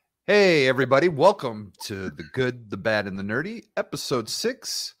Hey, everybody. Welcome to The Good, the Bad, and the Nerdy, episode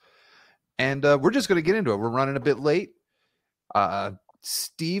 6. And we're just going to get into it. We're running a bit late.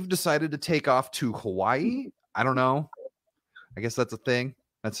 Steve decided to take off to Hawaii. I don't know. I guess that's a thing.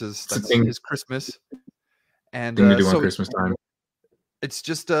 That's his Christmas. And thing to do on Christmas time. It's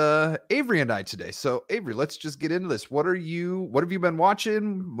just Avery and I today. So, Avery, let's just get into this. What have you been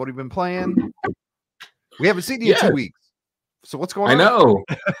watching? What have you been playing? We haven't seen you in 2 weeks. So what's going on?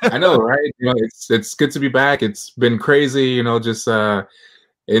 I know, right? It's good to be back. It's been crazy, just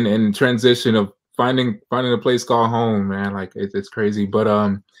in transition of finding a place called home, man. Like it's crazy. But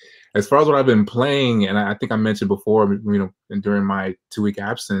as far as what I've been playing, and I think I mentioned before, during my 2-week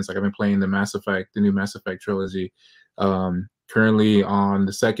absence, like I've been playing the new Mass Effect trilogy. Currently on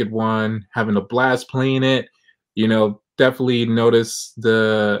the second one, having a blast playing it. Definitely notice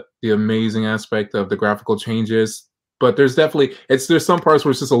the amazing aspect of the graphical changes. But there's some parts where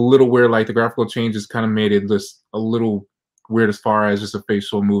it's just a little weird, like the graphical changes kind of made it just a little weird as far as just the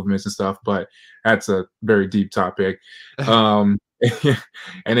facial movements and stuff. But that's a very deep topic. And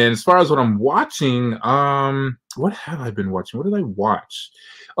then as far as what I'm watching, what have I been watching? What did I watch?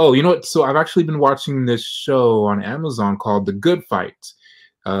 Oh, you know what? So I've actually been watching this show on Amazon called The Good Fight.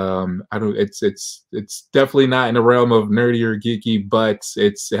 It's definitely not in the realm of nerdy or geeky, but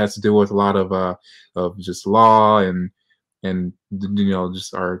it has to do with a lot of just law and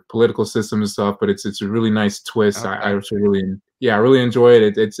just our political system and stuff. But it's a really nice twist. Okay. I actually really enjoy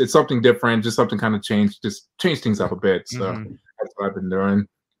it. It's something different, just something kind of change things up a bit. So that's what I've been doing.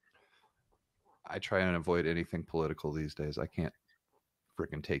 I try and avoid anything political these days. I can't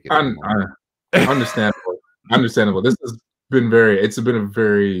freaking take it anymore. Understandable. This has been a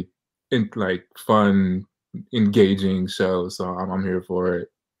very fun, engaging show, so I'm here for it.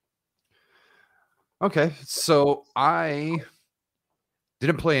 Okay, so I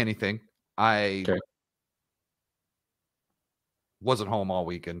didn't play anything. I wasn't home all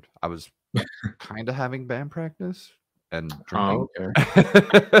weekend. I was kind of having band practice and drinking. Oh,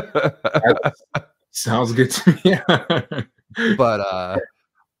 okay. Sounds good to me. But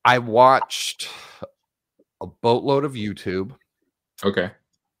I watched a boatload of YouTube. Okay.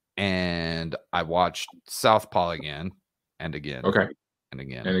 And I watched Southpaw again and again. Okay. And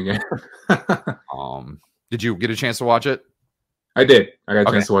again. Did you get a chance to watch it? I did. I got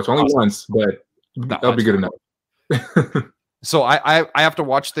a chance to watch only once, but that'll be good enough. So I have to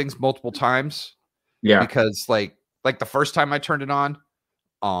watch things multiple times. Yeah. Because like the first time I turned it on,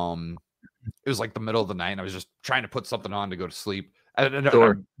 it was like the middle of the night and I was just trying to put something on to go to sleep. And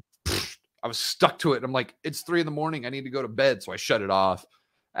I was stuck to it. And I'm like, it's 3 a.m. I need to go to bed. So I shut it off.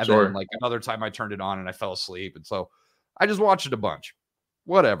 And then like another time I turned it on and I fell asleep. And so I just watched it a bunch.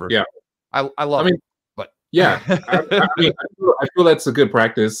 Whatever. Yeah. I love it. But yeah, I feel that's a good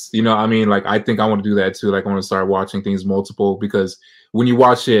practice. I think I want to do that too. Like I want to start watching things multiple, because when you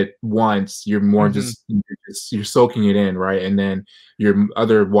watch it once, you're more you're soaking it in, right? And then your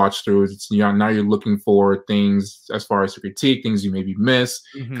other watch throughs, now you're looking for things as far as to critique, things you maybe miss,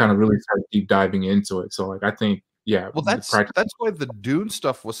 kind of really start deep diving into it. So I think, well, that's why the Dune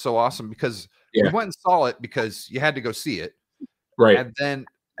stuff was so awesome, because we went and saw it because you had to go see it, right? And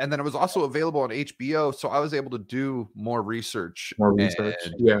then it was also available on HBO, so I was able to do more research.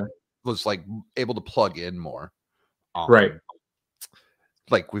 Was like able to plug in more. Right.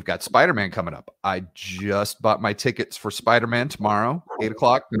 Like we've got Spider-Man coming up. I just bought my tickets for Spider-Man tomorrow,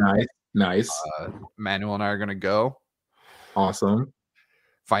 8:00. Nice. Manuel and I are going to go. Awesome.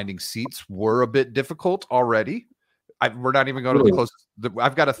 Finding seats were a bit difficult already. We're not even going to the closest.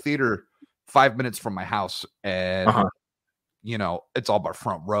 I've got a theater 5 minutes from my house, and it's all about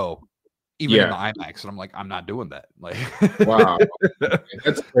front row, even in the IMAX. And I'm like, I'm not doing that. Like, wow,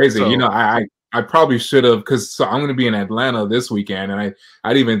 that's crazy. So, I probably should have, because I'm going to be in Atlanta this weekend, and I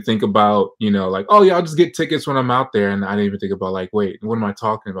didn't even think about, I'll just get tickets when I'm out there, and I didn't even think about wait, what am I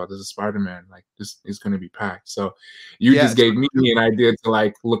talking about? This is Spider-Man. Like, this is going to be packed. So you just gave me an idea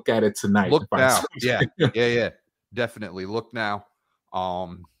to look at it tonight. Look now, yeah, definitely look now.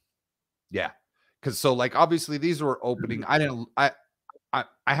 Because so obviously these were opening. I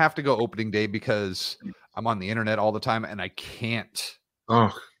have to go opening day because I'm on the internet all the time and I can't.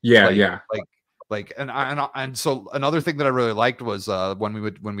 Oh yeah. And so another thing that I really liked was when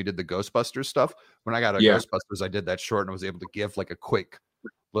we did the Ghostbusters stuff. When I got a Ghostbusters, I did that short and I was able to give a quick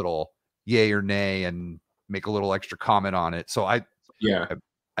little yay or nay and make a little extra comment on it. So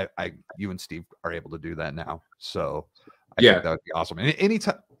you and Steve are able to do that now. So I think that would be awesome. And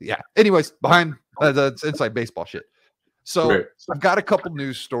anytime, anyways, behind the inside baseball shit. So I've got a couple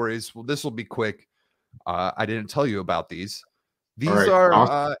news stories. Well, this will be quick. I didn't tell you about these. These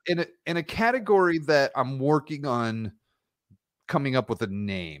are in a category that I'm working on coming up with a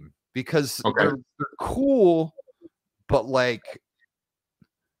name because they're cool, but like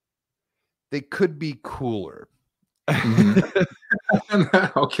they could be cooler.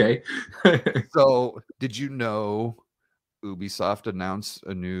 Okay. So, did you know Ubisoft announced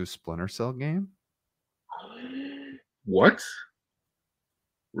a new Splinter Cell game? What?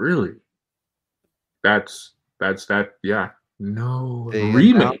 Really? That's that. Yeah. No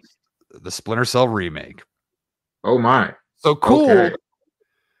remake. The Splinter Cell remake. Oh my. So cool,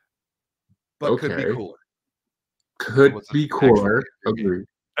 but could be cooler. Could be cooler. Agreed.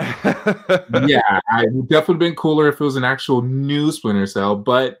 Yeah, I would definitely been cooler if it was an actual new Splinter Cell,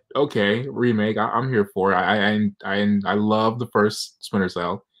 but okay, remake. I'm here for it. I love the first Splinter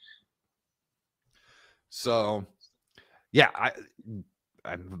Cell. So, yeah,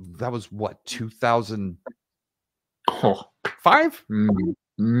 that was what 2005?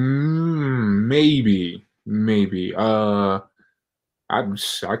 Maybe. I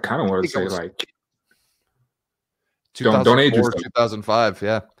kind of want to say like 2004, 2005.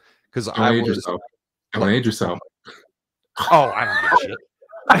 Yeah, because I was. Don't age yourself. Oh, I don't give shit.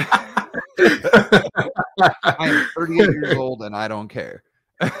 I am 38 years old and I don't care.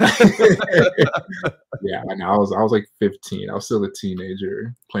 Yeah, I know. I was like 15. I was still a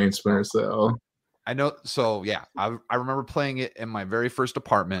teenager playing Splinter Cell. I know. So yeah, I remember playing it in my very first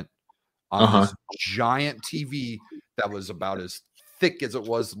apartment on this giant TV that was about as thick as it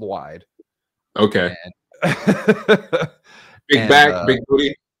was wide. Okay. Big back, big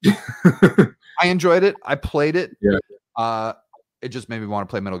booty. I enjoyed it. I played it. Yeah. It just made me want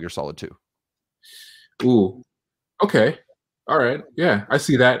to play Metal Gear Solid 2. Ooh. Okay. All right. Yeah, I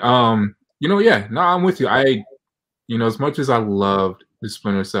see that. Yeah, no, I'm with you. As much as I loved the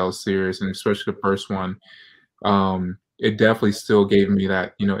Splinter Cell series and especially the first one, it definitely still gave me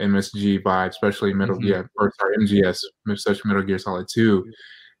that, MSG vibe, especially MGS, such Metal Gear Solid 2,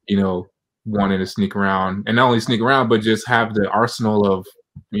 wanting to sneak around and not only sneak around, but just have the arsenal of,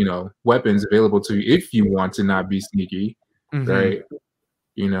 weapons available to you if you want to not be sneaky, right?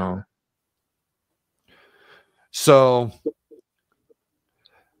 So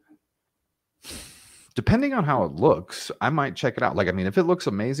depending on how it looks, I might check it out. Like, I mean, if it looks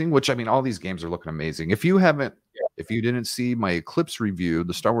amazing, which I mean, all these games are looking amazing. If you didn't see my Eclipse review,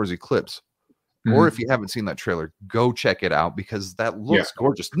 the Star Wars Eclipse, or if you haven't seen that trailer, go check it out because that looks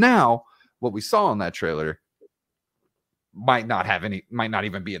gorgeous. Now, what we saw in that trailer might not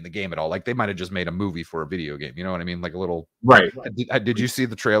even be in the game at all. Like they might have just made a movie for a video game. You know what I mean? Like a little right. Did you see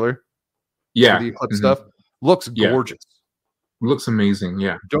the trailer? Yeah, the Eclipse stuff looks gorgeous. Looks amazing.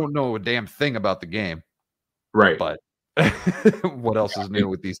 Yeah, don't know a damn thing about the game, right? But what else is new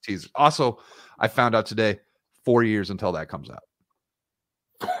with these teasers? Also, I found out today 4 years until that comes out.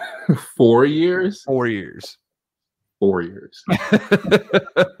 4 years? 4 years. 4 years.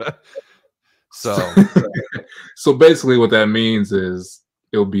 So basically what that means is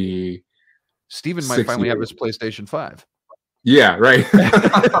it'll be Steven might finally have his PlayStation 5. Yeah, right.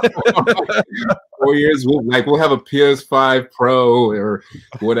 4 years, we'll have a PS5 Pro or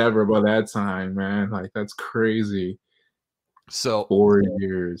whatever by that time, man. Like that's crazy. So 4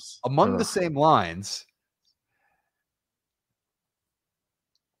 years. Among the same lines,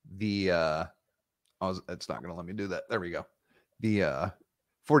 it's not gonna let me do that. There we go. The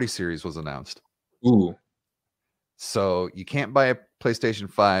 40 series was announced. Ooh. So you can't buy a PlayStation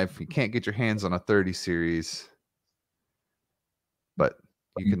 5, you can't get your hands on a 30 series, but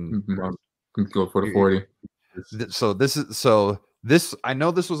you can go for the 40. This I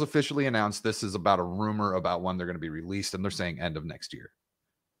know this was officially announced. This is about a rumor about when they're going to be released, and they're saying end of next year.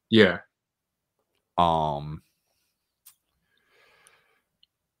 Yeah. I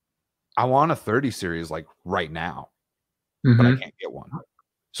want a 30 series like right now, but I can't get one.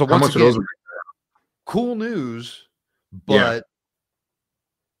 So how much again, of those? Cool news, but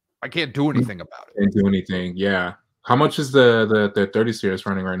I can't do anything about it. Can't do anything. Yeah. How much is the 30 series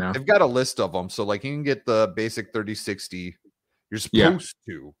running right now? They've got a list of them. So like you can get the basic 3060. You're supposed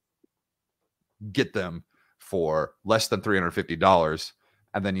to get them for less than $350,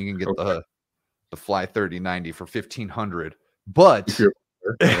 and then you can get the Fly 3090 for $1,500. But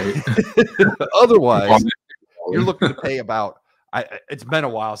otherwise, you're looking to pay about. It's been a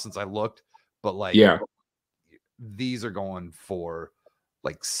while since I looked, but like these are going for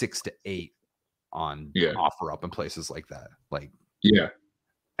like 6 to 8 on offer up in places like that. Like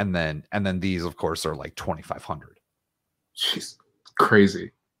and then these of course are like 2,500. Jeez,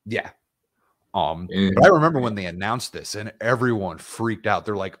 crazy. Yeah. But I remember when they announced this and everyone freaked out.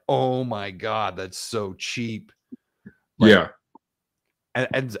 They're like, "Oh my god, that's so cheap." Like,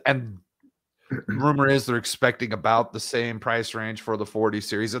 And rumor is they're expecting about the same price range for the 40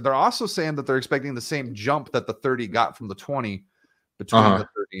 series, and they're also saying that they're expecting the same jump that the 30 got from the 20 between the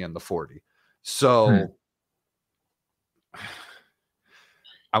 30 and the 40. So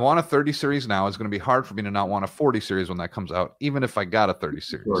I want a 30 series now. It's going to be hard for me to not want a 40 series when that comes out, even if I got a 30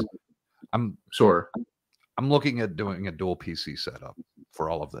 series. Sure. I'm looking at doing a dual PC setup for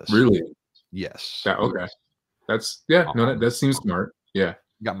all of this. Really? Yes. Yeah, okay. That's that seems smart. Yeah.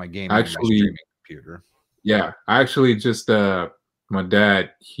 Got my game and my streaming computer. Yeah. I actually just my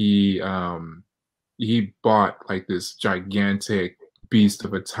dad, he bought like this gigantic beast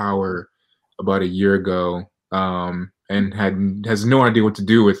of a tower about a year ago. And has no idea what to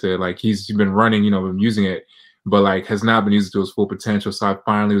do with it. Like he's been running, been using it, but like has not been using it to its full potential. So I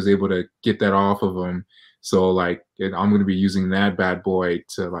finally was able to get that off of him. So like I'm going to be using that bad boy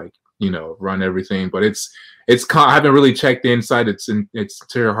to like, run everything. But I haven't really checked the inside its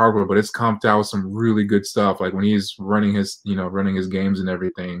interior hardware, but it's comped out some really good stuff. Like when he's running his games and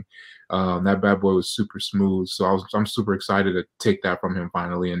everything, that bad boy was super smooth. So I'm super excited to take that from him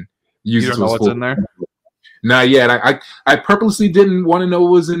finally and use it to its full in there. Not yet. I purposely didn't want to know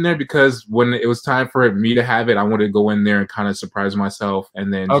what was in there because when it was time for me to have it, I wanted to go in there and kind of surprise myself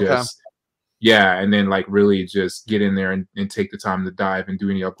and then and then like really just get in there and take the time to dive and do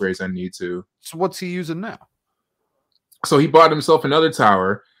any upgrades I need to. So what's he using now? So he bought himself another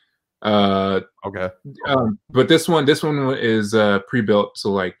tower. Okay. But this one is pre-built.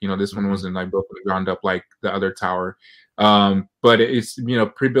 So like, this one wasn't like built from the ground up like the other tower. But it's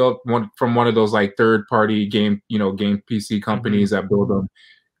pre-built from one of those like third-party game PC companies that build them.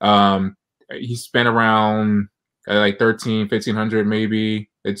 He spent around like $1,500 maybe.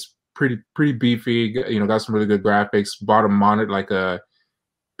 It's pretty beefy. Got some really good graphics. Bought a monitor, like a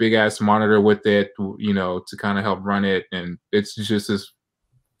big ass monitor with it, to kind of help run it, and it's just as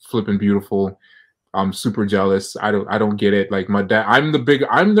flipping beautiful. I'm super jealous. I don't get it. Like my dad, I'm the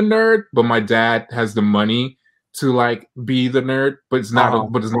nerd, but my dad has the money to like be the nerd, but it's not a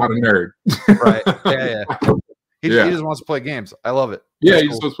nerd. Right. Yeah. He just wants to play games. I love it. Yeah, he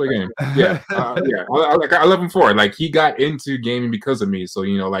just wants to play games. Yeah. I love him for it. Like he got into gaming because of me. So,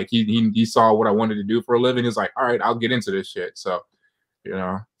 like he saw what I wanted to do for a living. He's like, all right, I'll get into this shit. So,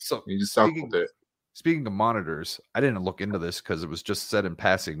 so he just stuck with it. Speaking of monitors, I didn't look into this because it was just said in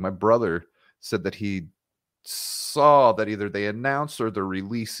passing. My brother said that he saw that either they announced or they're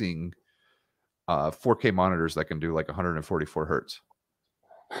releasing 4K monitors that can do like 144 hertz.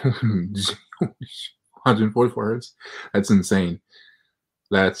 144 hertz? That's insane.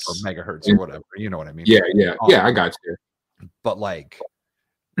 That's or megahertz or whatever. You know what I mean? Yeah. I got you. But like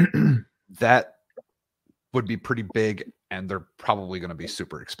that would be pretty big, and they're probably going to be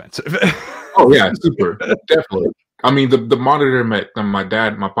super expensive. Oh yeah, super, definitely. I mean, the monitor my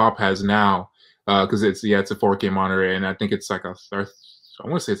pop has now, because it's a 4K monitor, and I think it's like I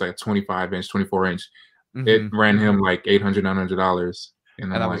want to say it's like a 25-inch, 24-inch. It ran him like $800, $900,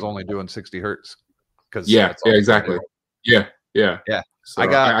 and I was only doing 60 hertz. Exactly. Yeah. So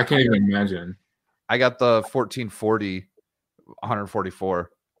I can't even imagine. I got the 1440,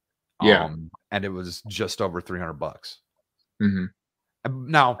 144. And it was just over $300.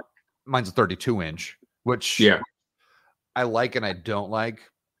 Now, mine's a 32-inch, which I like and I don't like.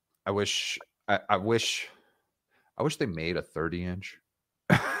 I wish they made a 30-inch.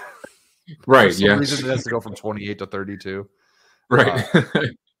 Right. For some reason, it has to go from 28 to 32. Right.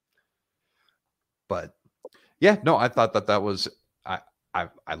 But yeah, no, I thought that was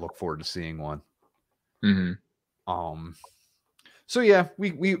I look forward to seeing one. So yeah,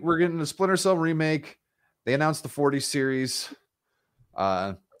 we're getting the Splinter Cell remake. They announced the 40 series.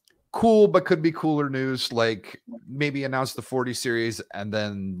 Cool, but could be cooler news. Like maybe announce the 40 series and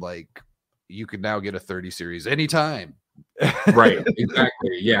then like you could now get a 30 series anytime. Right,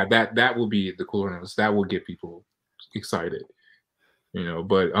 exactly. Yeah, that will be the cooler news. That will get people excited.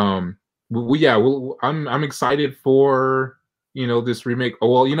 But I'm excited for this remake.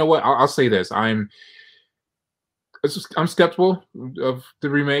 Oh well, you know what? I'll say this. I'm skeptical of the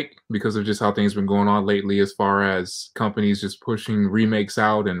remake because of just how things been going on lately, as far as companies just pushing remakes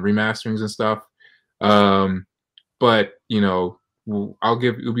out and remasterings and stuff. But I'll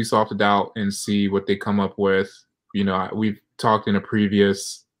give Ubisoft a doubt and see what they come up with. We've talked in a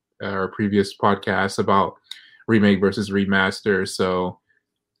previous podcast about remake versus remaster, so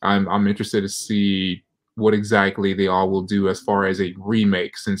I'm interested to see what exactly they all will do as far as a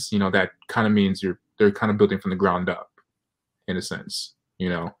remake, since that kind of means they're kind of building from the ground up, in a sense.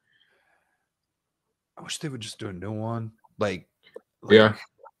 I wish they would just do a new one. Like yeah.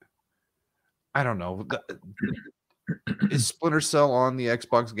 I don't know. is Splinter Cell on the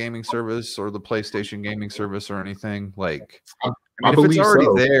Xbox gaming service or the PlayStation gaming service or anything? Like, I mean, if it's already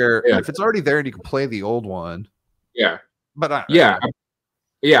there, if it's already there and you can play the old one, but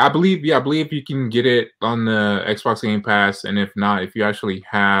I believe you can get it on the Xbox Game Pass, and if not, if you actually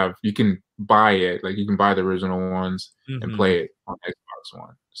have, you can buy it. Like, you can buy the original ones and play it on Xbox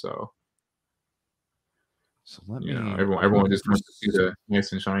One. So let me. Everyone just wants to see the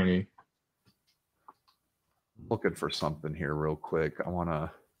nice and shiny. Looking for something here real quick. I want to.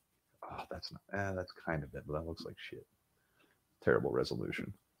 Oh, that's not. That's kind of it, but that looks like shit. Terrible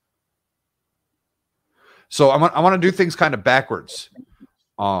resolution. So I want to do things kind of backwards.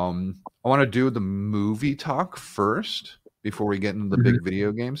 I want to do the movie talk first before we get into the big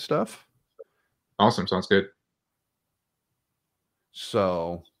video game stuff. Awesome. Sounds good.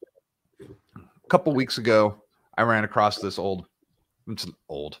 So a couple weeks ago, I ran across this it's an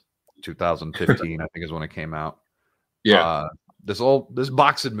old 2015, I think is when it came out. Yeah. This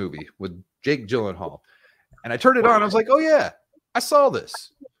boxing movie with Jake Gyllenhaal. And I turned it on. I was like, oh yeah, I saw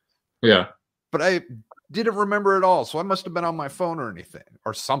this. Yeah. But I didn't remember it all. So I must have been on my phone or anything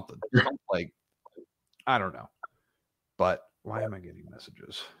or something. Like, I don't know. But why am I getting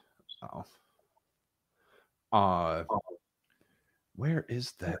messages? Where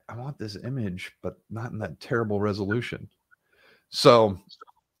is that? I want this image, but not in that terrible resolution. So,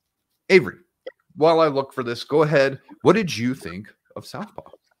 Avery, while I look for this, go ahead. What did you think of Southpaw?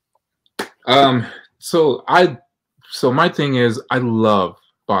 So my thing is, I love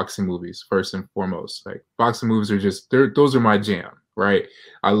boxing movies first and foremost. Like, boxing movies are those are my jam, right?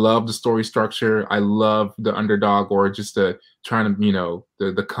 I love the story structure. I love the underdog, or just the trying to,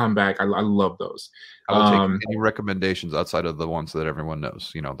 the comeback. I love those. I will take any recommendations outside of the ones that everyone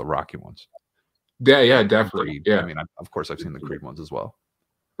knows, the Rocky ones. Yeah, definitely. Creed. Yeah. I mean, of course I've seen the Creed ones as well.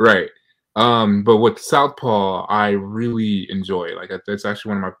 Right. But with Southpaw, I really enjoy. Like, it's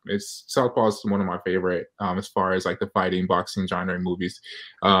actually Southpaw is one of my favorite, as far as like the fighting boxing genre movies.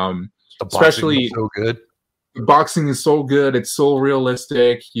 Especially so good. Boxing is so good. It's so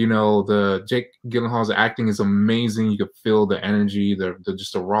realistic. The Jake Gyllenhaal's acting is amazing. You could feel the energy,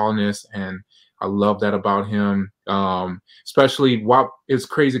 just the rawness, and I love that about him. Especially it's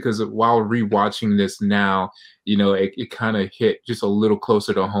crazy because while rewatching this now, it kind of hit just a little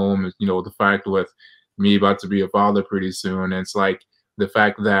closer to home. The fact with me about to be a father pretty soon, and it's like the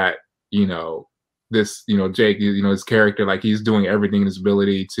fact that this Jake, his character, like, he's doing everything in his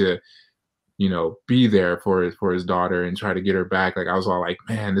ability to be there for his daughter and try to get her back. Like, I was all like,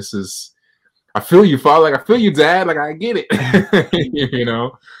 man, I feel you, father. Like, I feel you, dad. Like, I get it.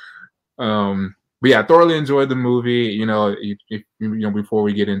 But yeah, I thoroughly enjoyed the movie. If before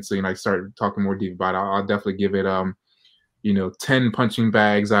we get into, start talking more deep about it, I'll definitely give it 10 punching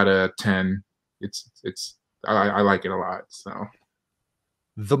bags out of 10. I like it a lot.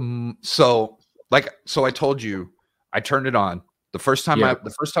 So I told you, I turned it on the first time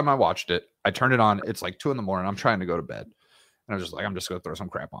I watched it. I turned it on. It's like 2 a.m. I'm trying to go to bed, and I was just like, I'm just gonna throw some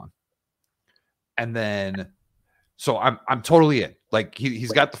crap on. And then, so I'm totally in. Like,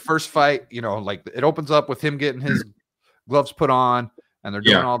 he's got the first fight. Like, it opens up with him getting his gloves put on, and they're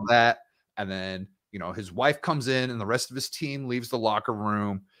doing all that. And then his wife comes in, and the rest of his team leaves the locker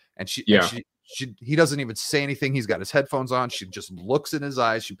room, and he doesn't even say anything. He's got his headphones on. She just looks in his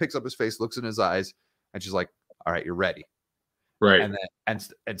eyes. She picks up his face, looks in his eyes, and she's like, "All right, you're ready." Right. And then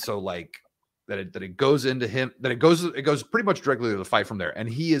and so like that it goes into him. That it goes pretty much directly to the fight from there, and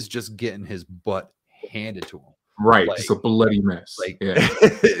he is just getting his butt handed to him. Right, like, just a bloody mess. Like,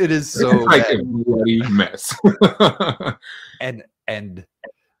 it is so like a bloody mess. and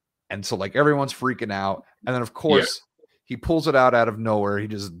so, like, everyone's freaking out, and then of course he pulls it out of nowhere. He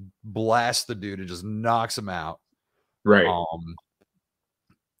just blasts the dude and just knocks him out. Right.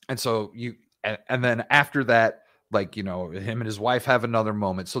 And so and then after that, like, him and his wife have another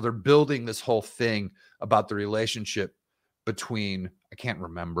moment. So they're building this whole thing about the relationship between, I can't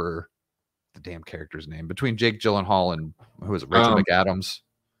remember the damn character's name, between Jake Gyllenhaal and who is it, Rachel McAdams?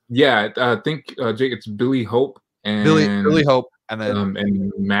 Yeah, I think Jake, it's Billy Hope and Billy Hope, and then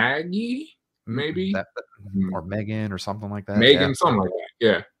and Maggie, maybe or Megan or something like that. Megan, something like that.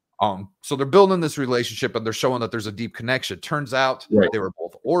 Yeah. So they're building this relationship, and they're showing that there's a deep connection. Turns out they were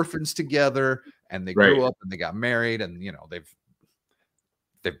both orphans together, and they grew up and they got married, and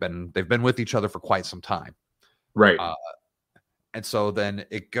they've been with each other for quite some time. Right. And so then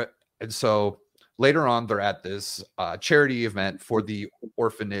and so later on, they're at this charity event for the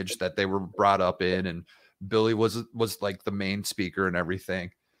orphanage that they were brought up in, and Billy was like the main speaker and everything.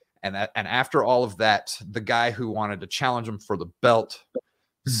 And after all of that, the guy who wanted to challenge him for the belt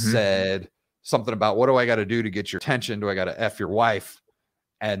said, something about what do I got to do to get your attention? Do I got to F your wife?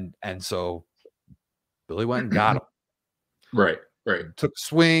 And so Billy went and got him. Right. Took a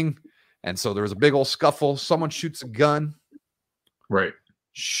swing. And so there was a big old scuffle. Someone shoots a gun. Right.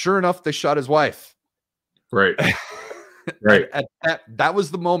 Sure enough, they shot his wife. Right. Right. That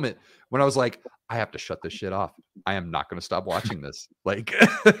was the moment when I was like, I have to shut this shit off. I am not going to stop watching this. Like,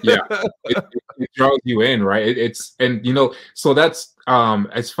 yeah, it draws you in, right? And so that's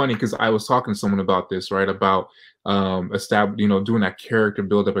it's funny because I was talking to someone about this, right? About doing that character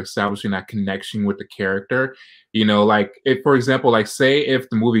build up, establishing that connection with the character. Like if, for example, like say if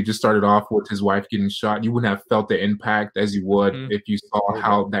the movie just started off with his wife getting shot, you wouldn't have felt the impact as you would if you saw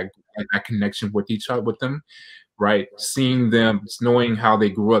how that connection with each other with them. Right, seeing them, knowing how they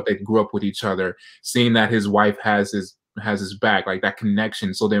grew up with each other, seeing that his wife has his back, like that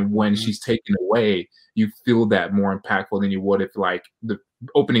connection. So then when she's taken away, you feel that more impactful than you would if like the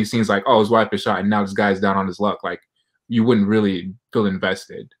opening scene's like, oh, his wife is shot and now this guy's down on his luck. Like you wouldn't really feel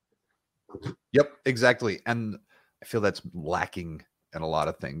invested. Yep, exactly. And I feel that's lacking in a lot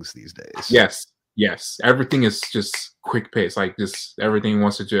of things these days. Yes. Everything is just quick pace. Like just everything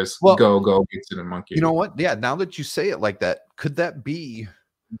wants to just go get to the monkey. You know what? Yeah. Now that you say it like that, could that be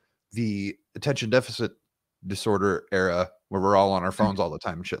the attention deficit disorder era where we're all on our phones all the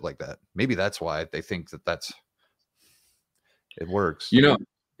time and shit like that? Maybe that's why they think that it works.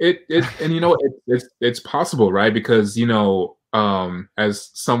 It's possible, right? Because as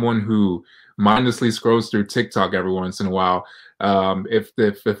someone who mindlessly scrolls through TikTok every once in a while, if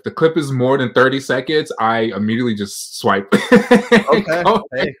the clip is more than 30 seconds, I immediately just swipe.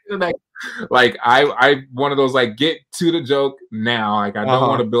 Okay. Like I one of those like get to the joke now. Like I don't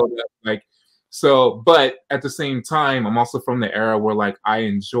want to build up like so. But at the same time, I'm also from the era where like I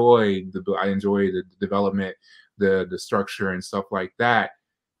enjoy the development, the structure and stuff like that.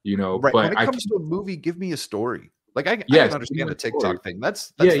 Right. But when it comes to a movie, give me a story. Like I can understand the TikTok thing.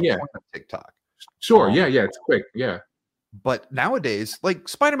 That's the point of TikTok. Sure. Yeah. It's quick. Yeah. But nowadays, like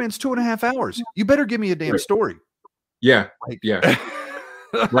Spider-Man's 2.5 hours. You better give me a damn story. Yeah.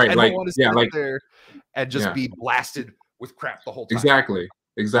 Right. I don't want to sit there and just be blasted with crap the whole time.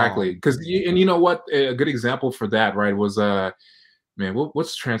 Exactly. Because you know what? A good example for that, right, was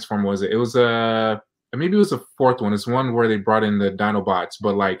what's Transform was it? It was maybe it was a fourth one. It's one where they brought in the Dinobots,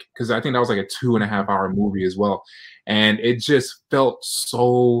 but like because I think that was like a 2.5 hour movie as well, and it just felt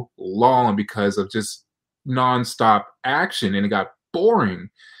so long because of just nonstop action, and it got boring.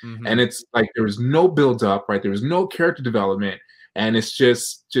 And it's like there was no build up, right? There was no character development, and it's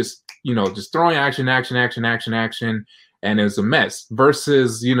just throwing action, and it was a mess.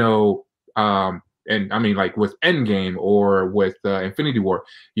 Versus and I mean, like with Endgame or with Infinity War,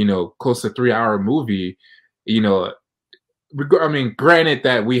 close to 3 hour movie, I mean, granted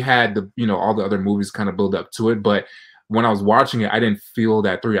that we had all the other movies kind of build up to it, but when I was watching it, I didn't feel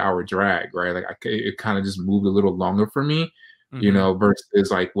that 3 hour drag, right? Like it kind of just moved a little longer for me,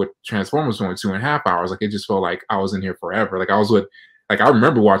 versus like with Transformers going 2.5 hours. Like it just felt like I was in here forever. Like I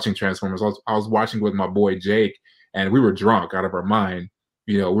remember watching Transformers. I was watching with my boy Jake, and we were drunk out of our mind.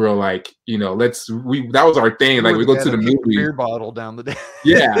 We were like, that was our thing. Like we go to the movies, beer bottle down the day.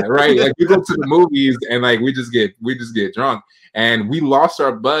 Yeah, right. Like we go to the movies and like we just get drunk, and we lost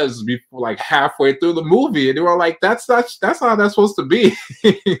our buzz before like halfway through the movie, and they were like, that's how that's supposed to be.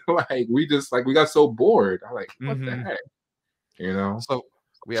 Like we got so bored. I'm like, what the heck, So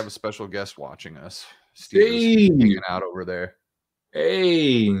we have a special guest watching us. Steve is hanging out over there.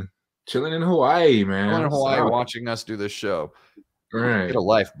 Hey, chilling in Hawaii, man. Chilling in Hawaii, watching us do this show. Right. Get a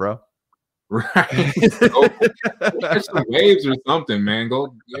life, bro. Right. Go catch some waves or something, man.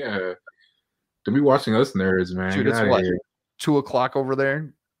 Go, yeah. Don't be watching us nerds, man. Dude, it's what? 2 o'clock over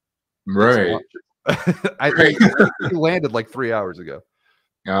there? Right. I landed like 3 hours ago.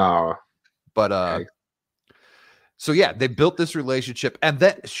 Oh. But so yeah, they built this relationship, and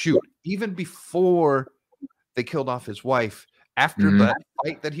then even before they killed off his wife, after that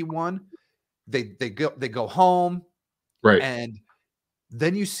fight that he won, they go home. Right. And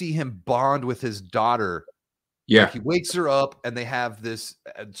then you see him bond with his daughter. Yeah. Like he wakes her up and they have this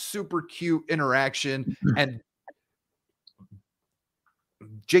super cute interaction. And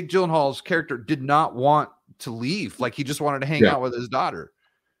Jake Gyllenhaal's character did not want to leave. Like he just wanted to hang out with his daughter.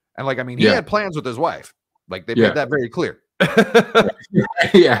 And like, I mean, he had plans with his wife. Like they made that very clear.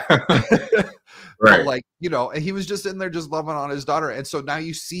 Yeah. Right. But like, he was just in there just loving on his daughter. And so now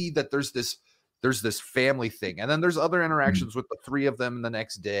you see that there's this family thing, and then there's other interactions with the three of them the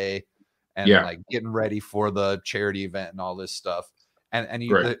next day, and like getting ready for the charity event and all this stuff. And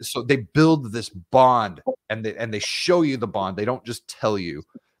so they build this bond, and they show you the bond. They don't just tell you.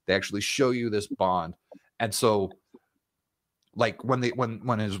 They actually show you this bond. And so like when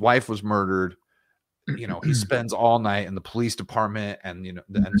his wife was murdered, you know, he spends all night in the police department, and you know,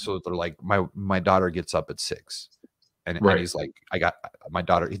 and so they're like, my daughter gets up at 6. And he's like, I got my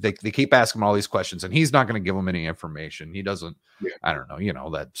daughter. They keep asking him all these questions, and he's not going to give them any information. He doesn't. I don't know. You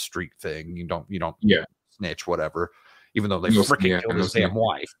know, that street thing. You don't snitch, whatever. Even though they freaking killed his damn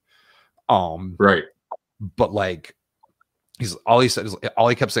wife. Right. But like, all he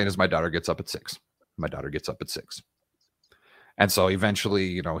kept saying is, my daughter gets up at 6. My daughter gets up at 6. And so eventually,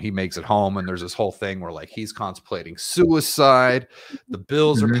 you know, he makes it home, and there's this whole thing where like he's contemplating suicide. The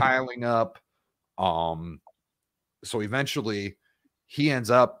bills are piling up. So eventually he ends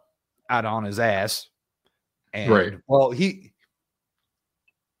up out on his ass, and well, he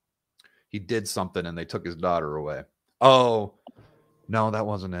did something, and they took his daughter away. Oh no, that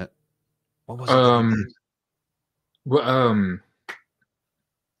wasn't it. What was it? Well,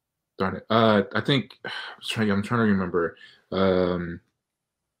 darn it. I think I'm trying to remember.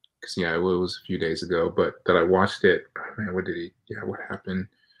 Because it was a few days ago, but that I watched it. Oh, man, what happened?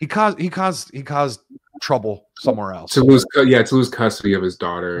 He caused trouble somewhere else to lose custody of his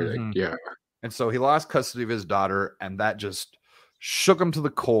daughter. Like, and so he lost custody of his daughter, and that just shook him to the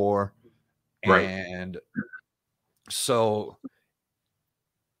core. And so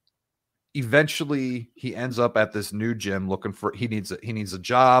eventually he ends up at this new gym looking for, he needs a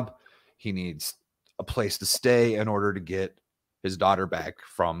job, he needs a place to stay in order to get his daughter back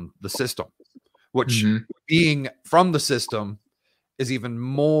from the system, which being from the system is even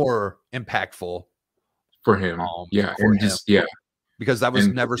more impactful for him. Because that was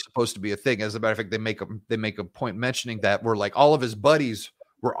never supposed to be a thing. As a matter of fact, they make a point mentioning that, where like all of his buddies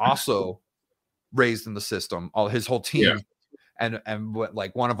were also raised in the system, all his whole team. And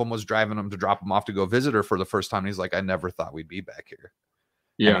like one of them was driving him to drop him off to go visit her for the first time. And he's like, I never thought we'd be back here.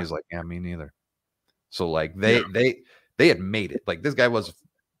 And he's like, yeah, me neither. So like they had made it. Like this guy was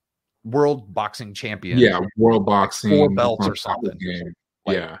world boxing champion. World boxing, 4 belts or something.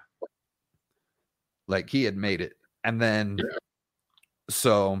 Like he had made it. And then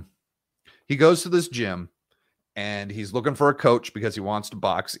so he goes to this gym, and he's looking for a coach because he wants to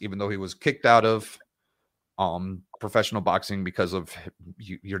box, even though he was kicked out of professional boxing because of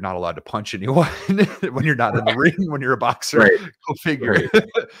you're not allowed to punch anyone when you're not in the ring when you're a boxer. Go figure.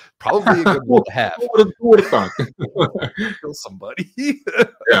 Probably a good one to have. Who would have thought? Kill somebody.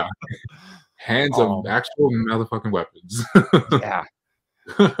 Hands of actual motherfucking weapons.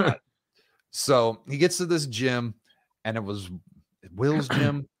 So he gets to this gym, and it was Will's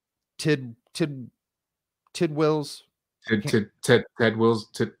gym. Tid Wills. Ted Wills.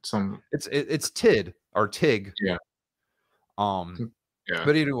 It's Tid or Tig. But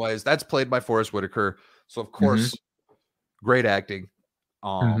anyways, that's played by Forrest Whitaker. So of course, great acting.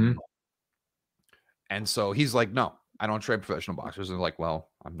 And so he's like, no, I don't train professional boxers. And they're like, well,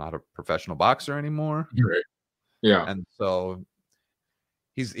 I'm not a professional boxer anymore. And so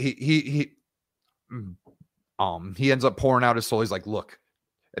he ends up pouring out his soul. He's like, look,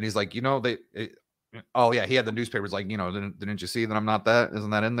 and he's like, you know, he had the newspapers like, you know, didn't you see that I'm not that? Isn't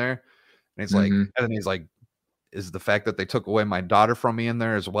that in there? And he's like, and then he's like, is the fact that they took away my daughter from me in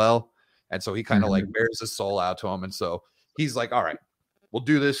there as well? And so he kind of like bears his soul out to him. And so he's like, all right, we'll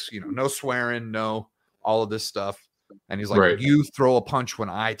do this, you know, no swearing, no, all of this stuff. And he's like, you throw a punch when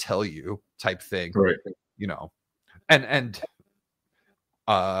I tell you, type thing, you know, and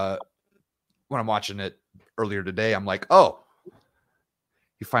when I'm watching it earlier today, I'm like, oh,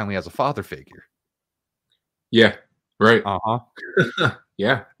 he finally has a father figure.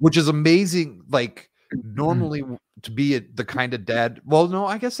 Which is amazing. Like normally to be the kind of dad, well, no,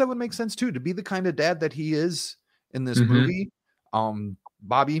 I guess that would make sense too, to be the kind of dad that he is in this movie.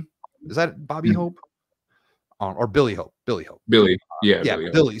 Bobby, is that Bobby Hope? Or Billy Hope? Billy.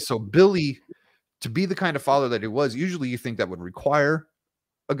 Billy. So Billy, to be the kind of father that he was, usually you think that would require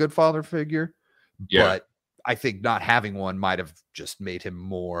a good father figure, but I think not having one might have just made him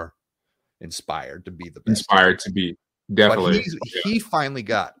more inspired to be the best. Definitely. He finally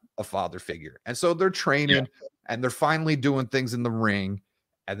got a father figure, and so they're training and they're finally doing things in the ring.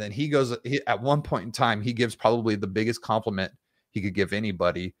 And then he goes, at one point in time, he gives probably the biggest compliment he could give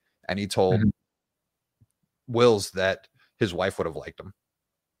anybody, and he told Wills that his wife would have liked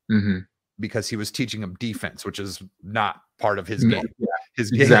him because he was teaching him defense, which is not part of his game.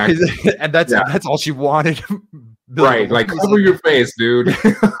 His game, and that's all she wanted. Like cover your face, dude.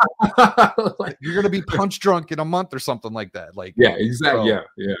 Like, you're gonna be punch drunk in a month or something like that. Like, exactly.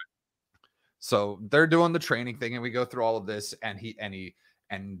 So they're doing the training thing, and we go through all of this, and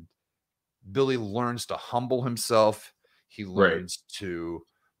Billy learns to humble himself. He learns to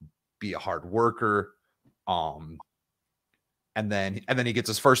be a hard worker. And then he gets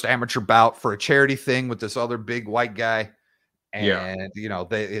his first amateur bout for a charity thing with this other big white guy. And, you know,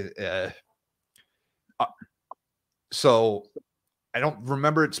 so I don't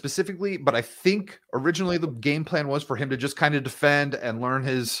remember it specifically, but I think originally the game plan was for him to just kind of defend and learn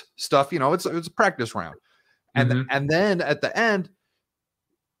his stuff. You know, it's a practice round. And, and then at the end,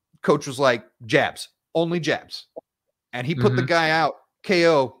 coach was like, jabs, only jabs. And he put the guy out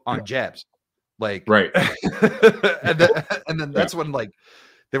KO on jabs. Like, right. and then that's when like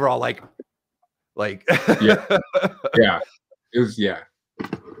they were all like, yeah. It was,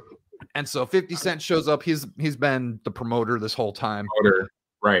 And so 50 Cent shows up. He's been the promoter this whole time.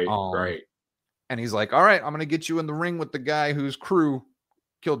 Right. And he's like, all right, I'm going to get you in the ring with the guy whose crew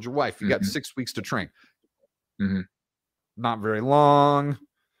killed your wife. You got 6 weeks to train. Not very long.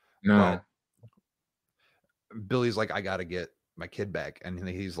 No. Billy's like, I got to get my kid back. And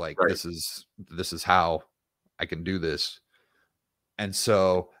he's like, this is how I can do this. And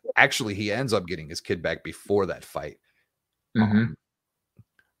so actually he ends up getting his kid back before that fight.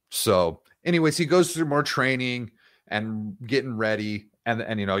 So anyways, he goes through more training and getting ready.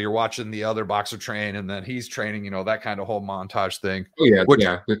 And you know, you're watching the other boxer train, and then he's training, you know, that kind of whole montage thing. Oh yeah.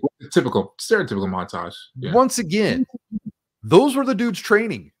 The stereotypical montage. Yeah. Once again, those were the dudes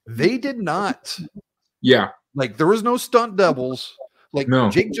training. They did not. Yeah. Like there was no stunt doubles. Like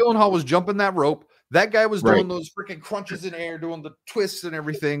Jake Gyllenhaal was jumping that rope. That guy was doing those freaking crunches in air, doing the twists and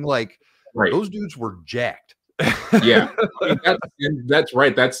everything. Like those dudes were jacked. Yeah, that's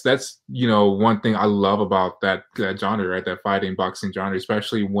right. That's you know, one thing I love about that genre, right? That fighting boxing genre,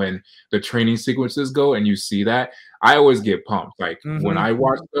 especially when the training sequences go and you see that. I always get pumped. Like when I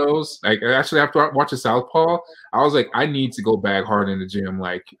watch those, like actually after I watch a Southpaw, I was like, I need to go back hard in the gym.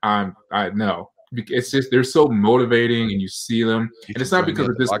 Like I know. It's just they're so motivating, and you see them, and it's not because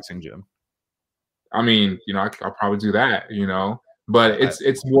of this boxing gym. I mean, you know, I'll probably do that, you know, but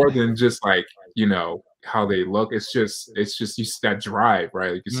it's more than just like, you know, how they look. It's just you see that drive,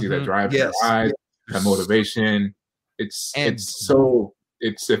 right? Like you see that drive in their eyes, that motivation. It's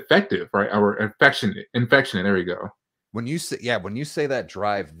effective, right? Or infectionate. There we go. When you say that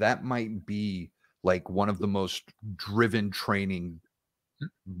drive, that might be like one of the most driven training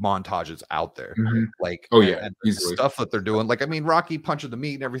montages out there. Like, and the stuff that they're doing. Like, I mean, Rocky punching the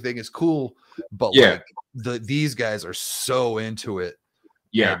meat and everything is cool, but like these guys are so into it.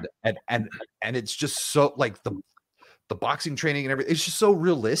 Yeah, and it's just so like the boxing training and everything. It's just so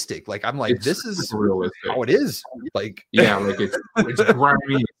realistic. Like I'm like, this is realistic. How it is. Like like it's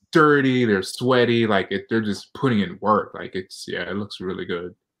grimy, dirty. They're sweaty. Like they're just putting in work. Like it looks really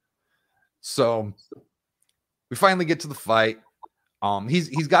good. So we finally get to the fight.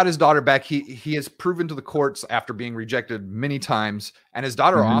 He's got his daughter back. He has proven to the courts after being rejected many times, and his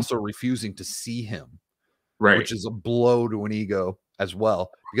daughter also refusing to see him, which is a blow to an ego as well.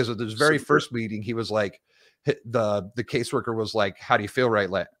 Because at this very first meeting, he was like, the caseworker was like, "How do you feel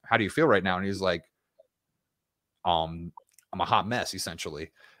right now?" And he's like, "I'm a hot mess, essentially."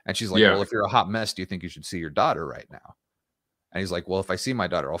 And she's like, "Well, if you're a hot mess, do you think you should see your daughter right now?" And he's like, "Well, if I see my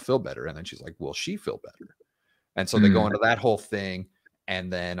daughter, I'll feel better." And then she's like, "Will she feel better?" And so they go into that whole thing,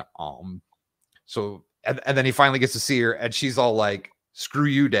 and then and then he finally gets to see her, and she's all like, "Screw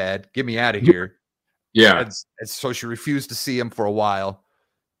you, Dad, get me out of here." Yeah. And so she refused to see him for a while,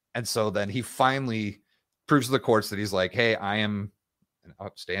 and so then he finally proves to the courts that he's like, "Hey, I am an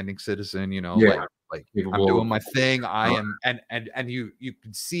upstanding citizen, you know, like I'm doing my thing. I am," and you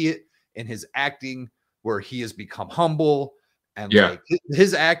can see it in his acting where he has become humble, and like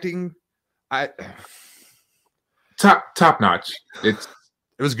his acting, top notch. It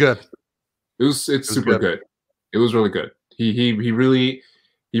was good. It's super good. It was really good. He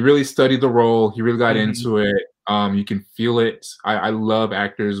really studied the role. He really got into it. You can feel it. I love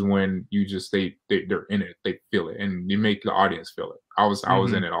actors when you just they're in it. They feel it, and you make the audience feel it. I was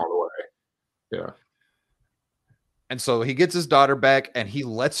in it all the way. Yeah. And so he gets his daughter back, and he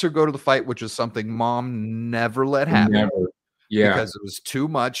lets her go to the fight, which is something Mom never let happen. Never. Yeah. Because it was too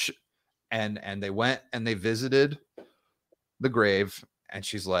much. And they went and they visited the grave, and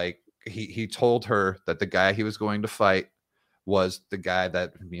she's like, he told her that the guy he was going to fight was the guy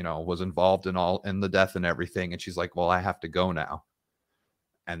that, you know, was involved in the death and everything. And she's like, "Well, I have to go now."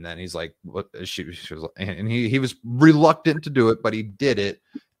 And then he's like, "What?" She was, and he was reluctant to do it, but he did it.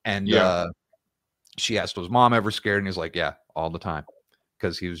 And she asked, "Was Mom ever scared?" And he's like, "Yeah, all the time,"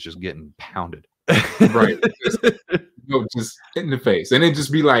 because he was just getting pounded. Right. Just in the face, and then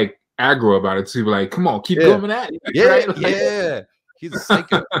just be like aggro about it too. Like, come on, keep going at it. Yeah. He's a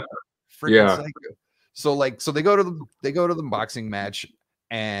psycho. Freaking psycho. So they go to the boxing match,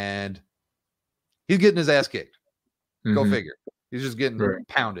 and he's getting his ass kicked. Go figure. He's just getting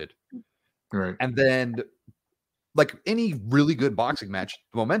pounded. Right. And then, like any really good boxing match,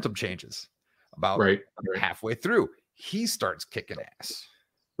 the momentum changes. About halfway through, he starts kicking ass.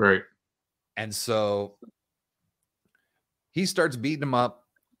 Right. And so he starts beating him up,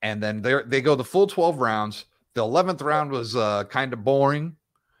 and then they go the full 12 rounds. The 11th round was kind of boring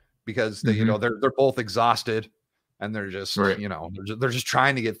because they, they're both exhausted, and they're just they're just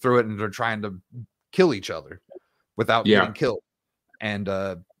trying to get through it, and they're trying to kill each other without getting killed. And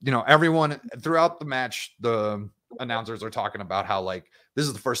everyone throughout the match, the announcers are talking about how like this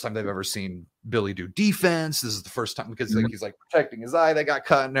is the first time they've ever seen Billy do defense. This is the first time because like, he's like protecting his eye that got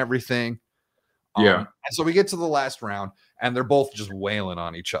cut and everything. And so we get to the last round, and they're both just wailing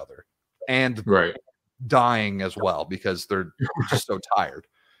on each other and dying as well because they're just so tired.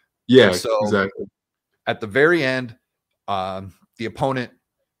 Yeah, so exactly. At the very end, the opponent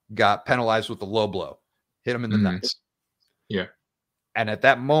got penalized with a low blow, hit him in the nuts. Yeah. And at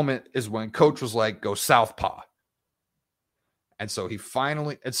that moment is when coach was like, go Southpaw. And so he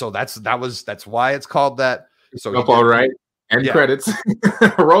finally, and so that's why it's called that. So all right. And credits.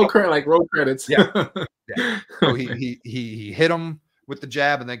 roll credits. Yeah. So he hit him with the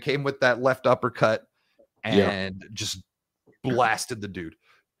jab and then came with that left uppercut and just blasted the dude.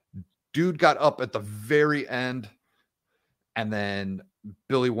 Dude got up at the very end, and then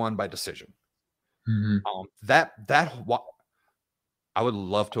Billy won by decision. I would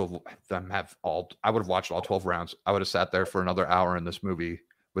love to have I would have watched all 12 rounds. I would have sat there for another hour in this movie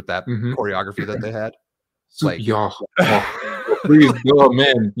with that choreography that they had. Like, please go,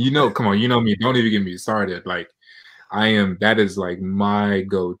 man. Come on, you know me. Don't even get me started. Like, that is like my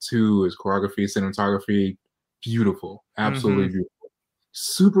go-to is choreography, cinematography. Beautiful, absolutely beautiful.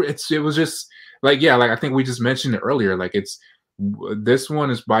 Super. It was just like, I think we just mentioned it earlier. Like, this one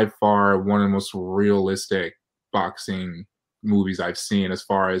is by far one of the most realistic boxing movies I've seen, as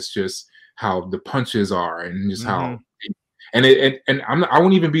far as just how the punches are and just how, and I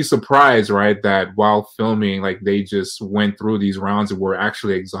won't even be surprised, right, that while filming, like they just went through these rounds and were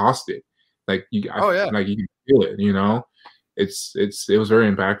actually exhausted. Like you can feel it. It was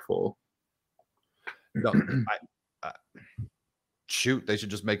very impactful. No, shoot, they should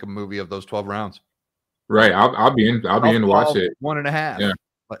just make a movie of those 12 rounds. Right, I'll be in to watch it. 1.5. Yeah.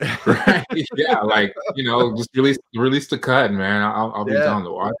 Right. Yeah, like just release the cut, man. I'll be down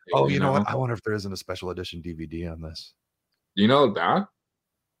to watch it. Oh, you know what? I wonder if there isn't a special edition DVD on this.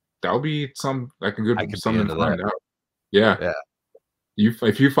 That'll be something to find out. Yeah. Yeah.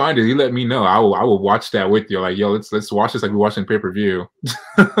 If you find it, you let me know. I will watch that with you. Like, yo, let's watch this like we're watching pay-per-view.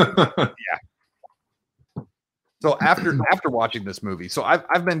 Yeah. So after watching this movie, so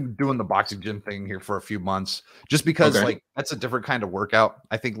I've been doing the boxing gym thing here for a few months, just because like that's a different kind of workout.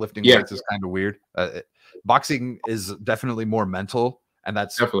 I think lifting weights is kind of weird. Boxing is definitely more mental, and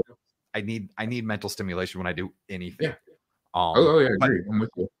that's definitely. I need mental stimulation when I do anything. Yeah. I agree. I'm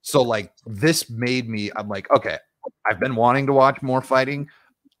with you. So like this made me. I'm like, okay, I've been wanting to watch more fighting.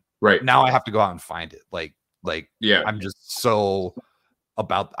 Right now, I have to go out and find it. Like I'm just so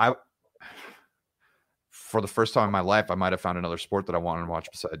about for the first time in my life, I might have found another sport that I wanted to watch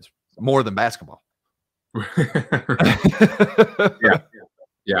besides more than basketball.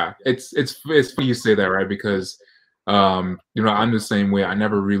 Yeah. It's funny you say that, right? Because I'm the same way. I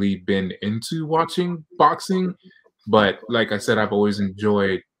never really been into watching boxing, but like I said, I've always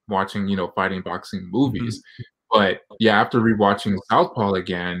enjoyed watching fighting boxing movies. But after rewatching Southpaw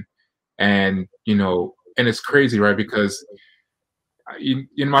again, and it's crazy, right? Because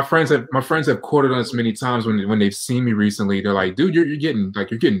my friends have quoted us many times when they've seen me recently. They're like, dude, you're getting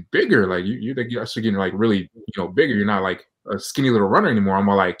bigger. Like you're actually getting like really bigger. You're not like a skinny little runner anymore. I'm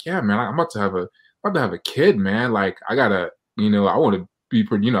all like, yeah, man, I'm about to have a kid, man. Like I gotta, I want to be,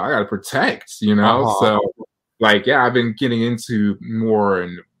 I gotta protect, So like, I've been getting into more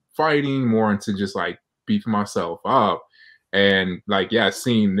and fighting more into just like beefing myself up. And like,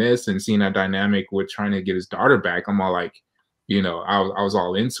 seeing this and seeing that dynamic with trying to get his daughter back, I'm all like, I was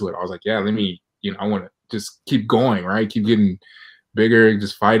all into it. I was like, let me, I want to just keep going, right? Keep getting bigger,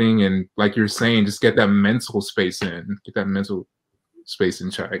 just fighting. And like you're saying, just get that mental space in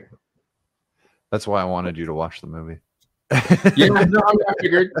check. That's why I wanted you to watch the movie. I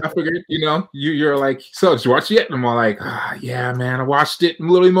figured, you're like, so did you watch it yet? And I'm all like, yeah, man, I watched it. I'm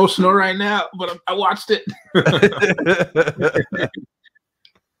a little emotional right now, but I watched it.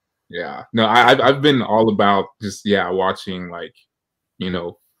 Yeah, no, I've been all about just watching like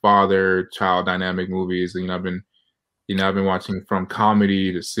father-child dynamic movies. I've been watching from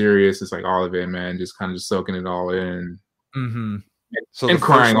comedy to serious. It's like all of it, man. Just kind of just soaking it all in. So and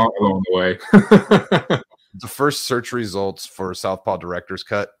crying all along the way. The first search results for Southpaw director's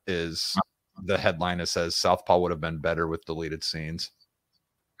cut is the headline. It says Southpaw would have been better with deleted scenes.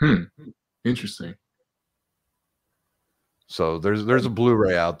 Interesting. So there's a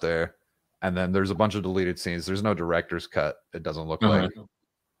Blu-ray out there, and then there's a bunch of deleted scenes. There's no director's cut. It doesn't look like,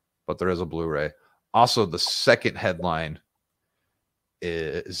 but there is a Blu-ray. Also, the second headline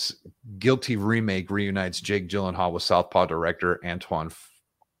is Guilty Remake reunites Jake Gyllenhaal with Southpaw director Antoine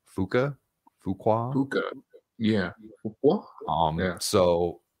Fuqua. Yeah.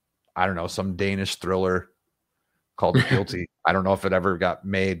 So I don't know, some Danish thriller called Guilty. I don't know if it ever got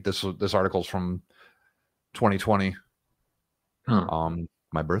made. This article's from 2020.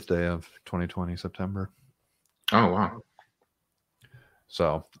 My birthday of 2020, September. Oh wow.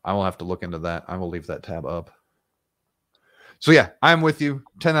 So I will have to look into that. I will leave that tab up. So yeah, I'm with you.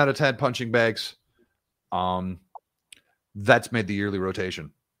 10 out of 10 punching bags. That's made the yearly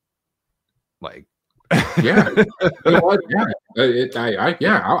rotation. Like, yeah, you know what?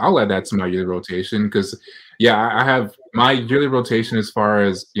 I'll add that to my yearly rotation because, I have my yearly rotation as far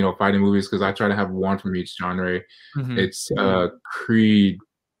as fighting movies because I try to have one from each genre. It's Creed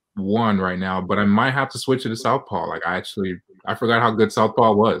 1 right now, but I might have to switch it to Southpaw. Like I forgot how good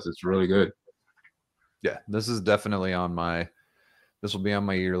Southpaw was. It's really good. Yeah, this is definitely on my. This will be on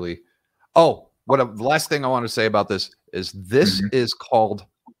my yearly. Oh, the last thing I want to say about this is is called.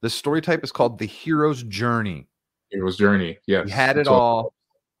 The story type is called The Hero's Journey. Hero's Journey. Yes. He had it all.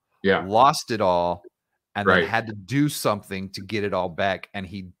 Yeah. Lost it all. And then had to do something to get it all back. And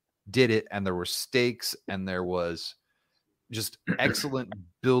he did it. And there were stakes. And there was just excellent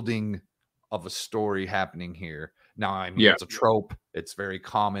building of a story happening here. Now, I mean, it's a trope. It's very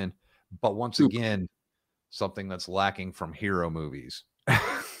common. But once again, something that's lacking from hero movies.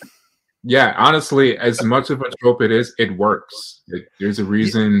 Yeah, honestly, as much of a trope it is, it works. There's a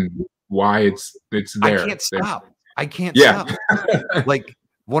reason why it's there. I can't stop. Like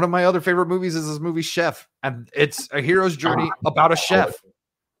one of my other favorite movies is this movie Chef, and it's a hero's journey about a chef.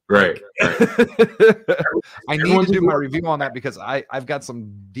 Right. I need to do my review on that because I've got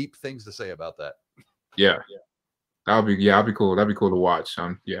some deep things to say about that. Yeah, that'll be cool. That'd be cool to watch.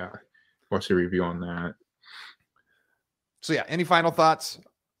 Watch a review on that. So any final thoughts?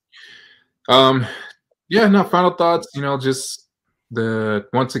 Final thoughts, just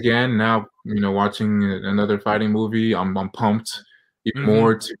once again, now, watching another fighting movie, I'm pumped even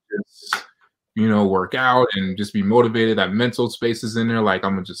more to just, work out and just be motivated. That mental space is in there. Like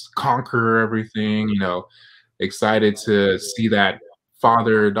I'm gonna just conquer everything, excited to see that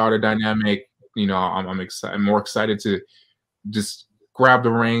father-daughter dynamic. I'm excited. I'm more excited to just grab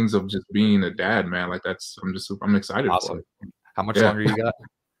the reins of just being a dad, man. Like I'm excited. Awesome. For it. How much longer you got?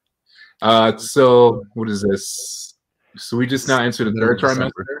 So what is this? So we just now entered the third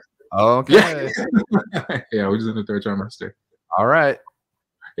trimester. Okay. Yeah, we're just in the third trimester. All right.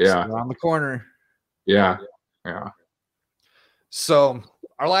 Yeah. So around the corner. Yeah. So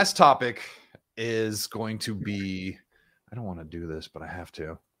our last topic is going to be. I don't want to do this, but I have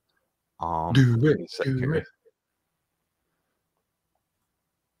to. Do it.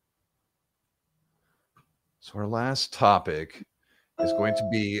 So our last topic is going to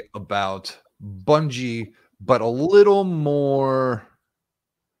be about Bungie, but a little more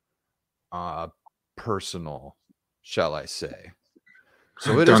personal, shall I say.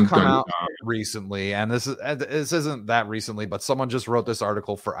 So it has come out recently, and this isn't that recently, but someone just wrote this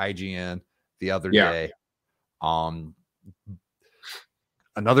article for IGN the other day.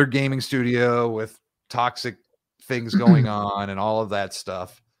 Another gaming studio with toxic things going on and all of that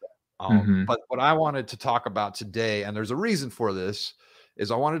stuff. But what I wanted to talk about today, and there's a reason for this,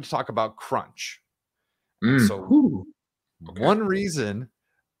 is I wanted to talk about crunch. One reason,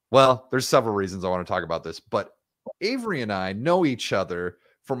 well, there's several reasons I want to talk about this, but Avery and I know each other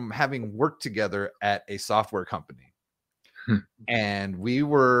from having worked together at a software company. And we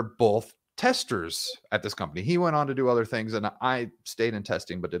were both testers at this company. He went on to do other things, and I stayed in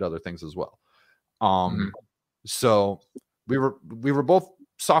testing, but did other things as well. So we were both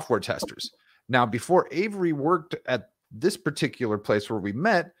software testers. Now, before Avery worked at this particular place where we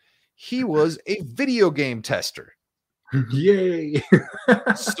met, he was a video game tester. Yay.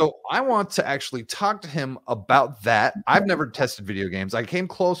 So I want to actually talk to him about that. I've never tested video games. I came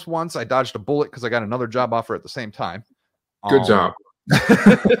close once. I dodged a bullet because I got another job offer at the same time. Good job.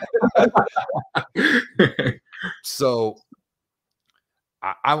 So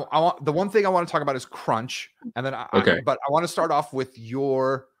I want, the one thing I want to talk about is crunch, and then but I want to start off with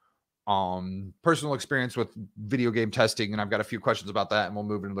your personal experience with video game testing, and I've got a few questions about that, and we'll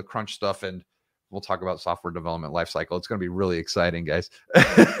move into the crunch stuff and we'll talk about software development lifecycle. It's going to be really exciting, guys.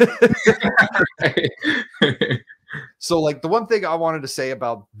 So like the one thing I wanted to say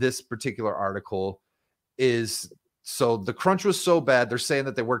about this particular article is, so the crunch was so bad. They're saying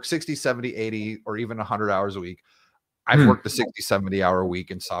that they work 60, 70, 80, or even 100 hours a week. I've worked a 60, 70 hour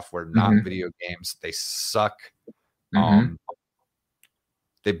week in software, not video games. They suck.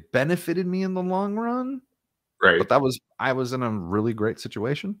 They benefited me in the long run. Right. But I was in a really great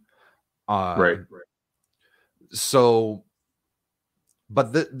situation. Right. So,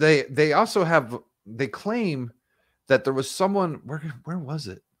 but they also they claim that there was someone, where was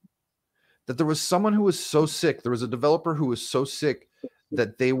it? That there was someone who was so sick. There was a developer who was so sick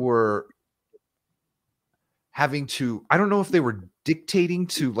that they were having to, I don't know if they were dictating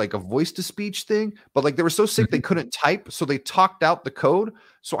to like a voice to speech thing, but like they were so sick they couldn't type, so they talked out the code.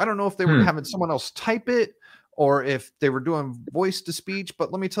 So I don't know if they were having someone else type it or if they were doing voice to speech,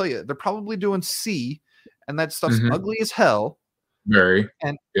 but let me tell you, they're probably doing C, and that stuff's ugly as hell. Very.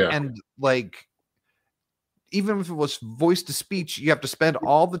 And like, even if it was voice to speech, you have to spend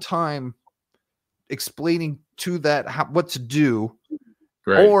all the time explaining to that what to do.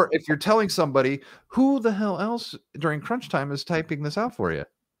 Right. Or if you're telling somebody, who the hell else during crunch time is typing this out for you?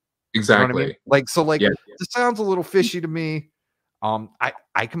 Exactly. You know what I mean? Like, so like, it sounds a little fishy to me.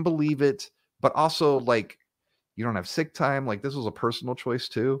 I can believe it, but also like, you don't have sick time. Like, this was a personal choice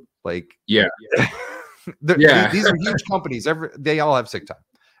too. Like, these are huge companies. They all have sick time,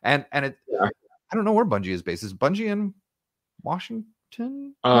 and it. I don't know where Bungie is based. Is Bungie in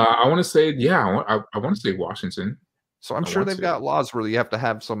Washington? I want to say, I want to say Washington. So I'm sure they've got laws where you have to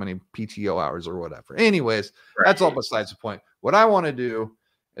have so many PTO hours or whatever. Anyways, that's all besides the point. What I want to do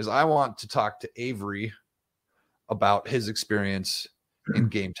is I want to talk to Avery about his experience in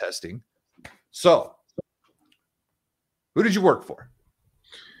game testing. So, who did you work for?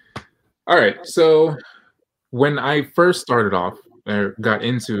 All right. So when I first started off, I got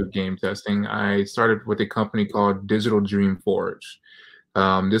into game testing, I started with a company called Digital Dream Forge.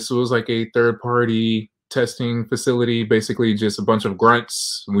 This was like a third-party testing facility, basically just a bunch of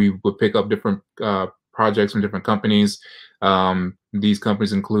grunts. We would pick up different projects from different companies. These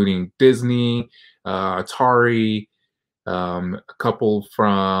companies including Disney, Atari, a couple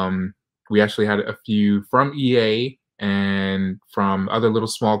from, we actually had a few from EA and from other little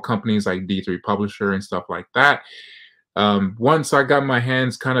small companies like D3 Publisher and stuff like that. Once I got my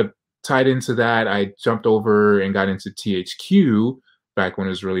hands kind of tied into that, I jumped over and got into THQ back when it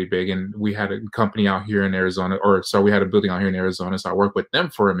was really big. And we had a company out here in Arizona, we had a building out here in Arizona. So I worked with them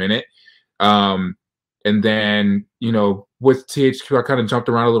for a minute. And then, with THQ, I kind of jumped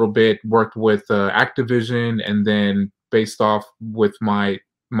around a little bit, worked with Activision, and then based off with my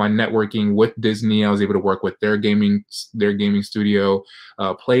networking with Disney, I was able to work with their gaming studio,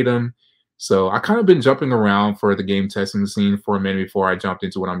 Playdom. So I kind of been jumping around for the game testing scene for a minute before I jumped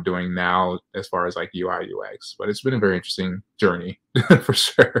into what I'm doing now as far as like UI, UX. But it's been a very interesting journey for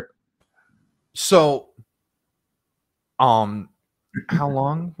sure. So, how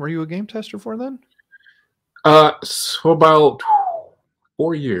long were you a game tester for then? So about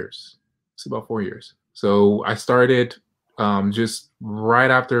 4 years. It's about 4 years. So I started just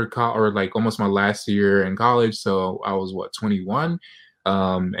right after or like almost my last year in college. So I was 21.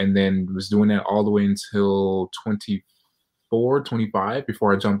 And then was doing that all the way until 24, 25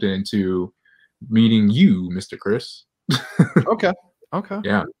 before I jumped into meeting you, Mr. Chris. Okay.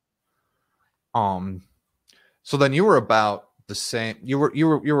 Yeah. So then you were about the same. You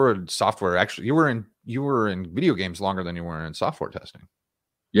were in software. Actually, you were in video games longer than you were in software testing.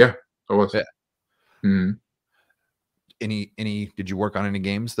 Yeah, I was. Yeah. Mm-hmm. Did you work on any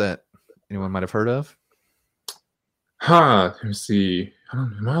games that anyone might have heard of? Let me see.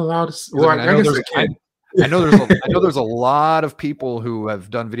 Am I allowed to? Well, I know there's a lot of people who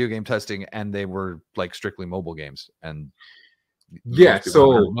have done video game testing and they were like strictly mobile games, and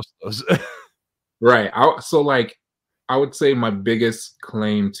so most of those. Right. I would say my biggest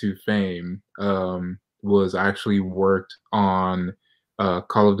claim to fame was I actually worked on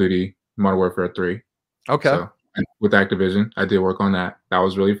Call of Duty Modern Warfare 3. Okay. So, with Activision, I did work on that. That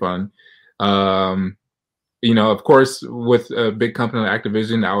was really fun. Of course, with a big company like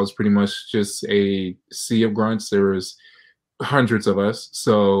Activision, I was pretty much just a sea of grunts. There was hundreds of us.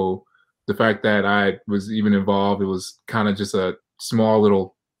 So the fact that I was even involved, it was kind of just a small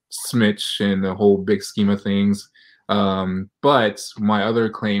little smidge in the whole big scheme of things. But my other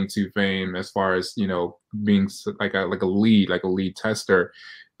claim to fame, as far as, being like a lead tester,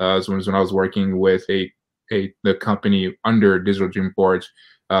 was when I was working with the company under Digital Dream Forge,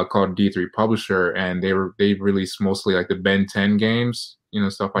 called D3 Publisher, and they released mostly like the Ben 10 games,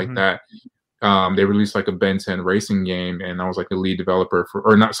 stuff like that. they released like a Ben 10 racing game, and I was like the lead developer for,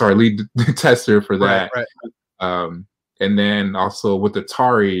 or not, sorry, lead tester for that. Right. And then also with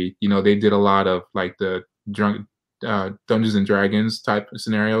Atari, you know, they did a lot of like the Dungeons and Dragons type of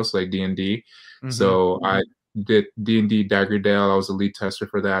scenarios, like D&D. So I did D&D Dagger Dale. I was a lead tester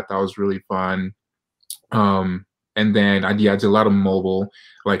for that. That was really fun. And then I did a lot of mobile.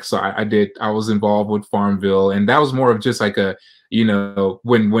 Like, so I was involved with Farmville, and that was more of just like a, you know,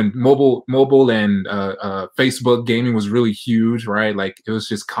 when mobile and Facebook gaming was really huge, right? Like it was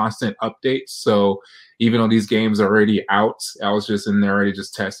just constant updates. So even though these games are already out, I was just in there already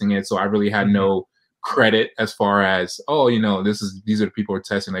just testing it. So I really had no credit as far as, oh, you know, these are the people who are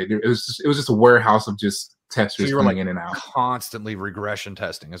testing. Like it was just a warehouse of just testers coming like in and out. Constantly regression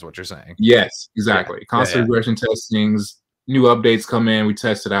testing is what you're saying. Yes, exactly. Yeah. Constant regression testings, new updates come in, we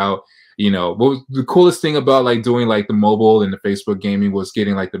test it out. You know, what was the coolest thing about like doing like the mobile and the Facebook gaming was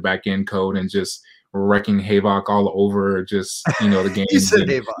getting like the back end code and just wrecking havoc all over just, you know, the game. You said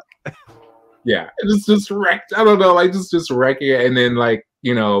havoc. Yeah, it's just wrecked. I don't know, like just wrecking it. And then like,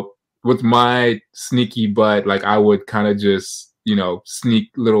 you know, with my sneaky butt, like I would kind of just, you know,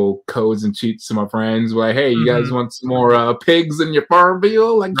 sneak little codes and cheats to my friends. Like, hey, you guys want some more pigs in your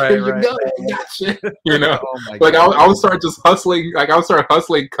Farmville? Like, here you go, gotcha. You know, like I would start just hustling. Like I would start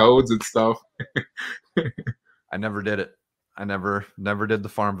hustling codes and stuff. I never did it. I never did the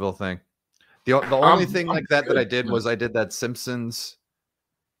Farmville thing. The only thing like that I did was I did that Simpsons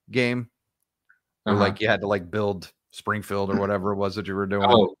game where like you had to like build Springfield or whatever it was that you were doing.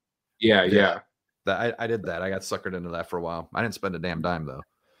 Oh, yeah. I did that. I got suckered into that for a while. I didn't spend a damn dime though.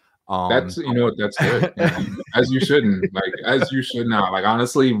 That's, you know what, that's good. You know, as you shouldn't, like as you should not. Like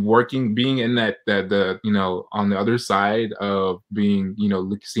honestly, being in that you know, on the other side of being, you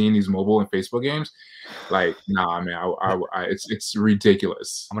know, seeing these mobile and Facebook games, like nah, man, it's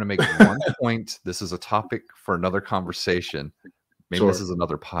ridiculous. I'm gonna make one point. This is a topic for another conversation. Maybe this is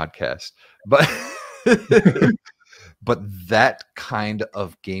another podcast, but. But that kind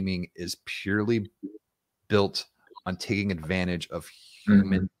of gaming is purely built on taking advantage of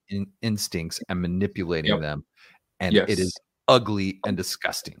human instincts and manipulating them. And it is ugly and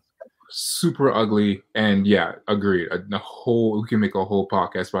disgusting. Super ugly. And yeah, agreed. We can make a whole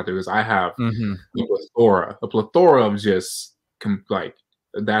podcast about it because I have a plethora of just like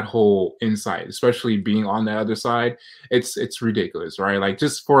that whole insight, especially being on that other side. It's ridiculous, right? Like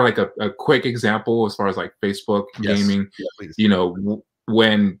just for like a quick example as far as like Facebook gaming, you know,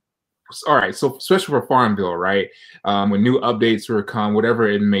 all right, so especially for Farmville, right? When new updates were come, whatever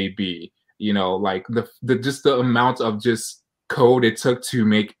it may be, you know, like the amount of just code it took to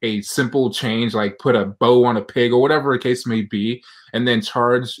make a simple change, like put a bow on a pig or whatever the case may be, and then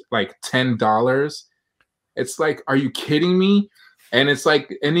charge like $10. It's like, are you kidding me? And it's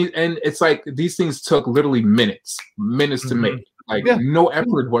like, and it's like these things took literally minutes to make, like no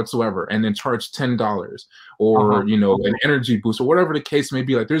effort whatsoever, and then charge $10 or you know, an energy boost or whatever the case may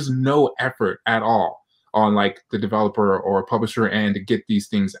be. Like there's no effort at all on like the developer or publisher end to get these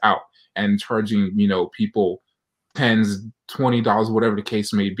things out, and charging, you know, people tens, $20, whatever the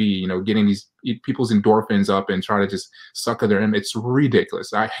case may be, you know, getting these people's endorphins up and try to just sucker their in. It's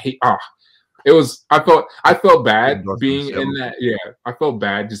ridiculous. I hate I felt bad being in that. Yeah, I felt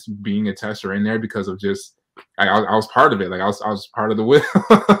bad just being a tester in there because of just I was part of it. Like I was part of the wheel.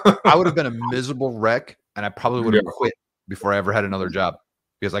 I would have been a miserable wreck, and I probably would have quit before I ever had another job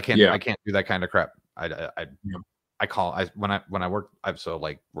because I can't do that kind of crap. When I work, I'm so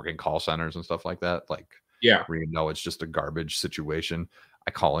like working call centers and stuff like that. Like where you know it's just a garbage situation.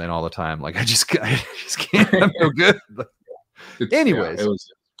 I call in all the time. Like I just can't. I'm no good. Anyways, it was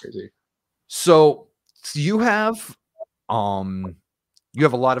crazy. So you have a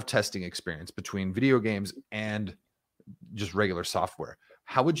lot of testing experience between video games and just regular software.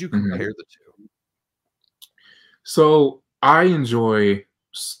 How would you compare the two? So I enjoyed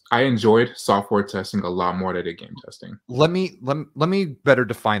software testing a lot more than I did game testing. Let me better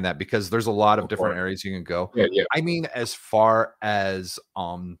define that, because there's a lot of different areas you can go. Yeah. I mean, as far as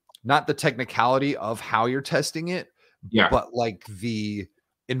not the technicality of how you're testing it, but like the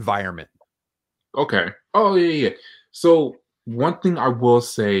environment. Okay. Oh yeah. So one thing I will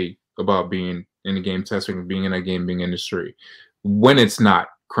say about being in the game testing, being in a gaming industry, when it's not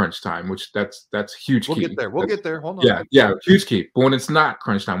crunch time, which that's huge. We'll get there. Hold on. Yeah, huge key. But when it's not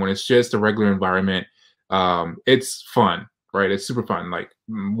crunch time, when it's just a regular environment, it's fun, right? It's super fun. Like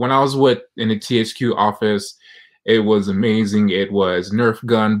when I was in the THQ office, it was amazing. It was Nerf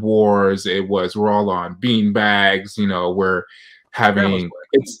gun wars. It was we're all on bean bags. You know, we're having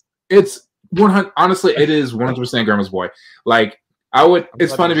it's 100. Honestly, it is 100% Grandma's Boy. Like I would. I'm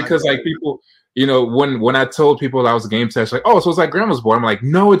It's glad funny that because like people, you know, when I told people I was a game tester, like, oh, so it's like grandma's boy. I'm like,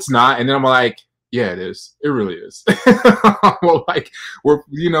 no, it's not. And then I'm like, yeah, it is. It really is. Well, like we're,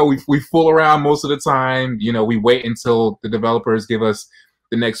 you know, we fool around most of the time. You know, we wait until the developers give us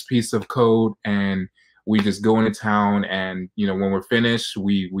the next piece of code, and we just go into town. And you know, when we're finished,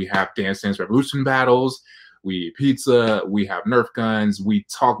 we have Dance Dance Revolution battles. We eat pizza. We have Nerf guns. We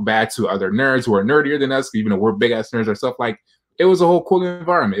talk back to other nerds who are nerdier than us, even though we're big ass nerds ourselves. Like, it was a whole cool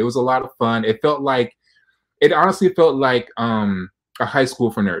environment. It was a lot of fun. It honestly felt like a high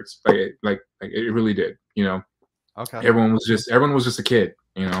school for nerds. Like it really did. You know, Okay. everyone was just a kid.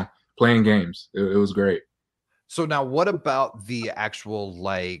 You know, playing games. It was great. So now, what about the actual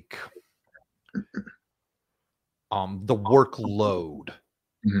like, the workload?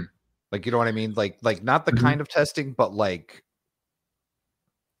 Mm-hmm. Like, you know what I mean? Like not the kind of testing, but like,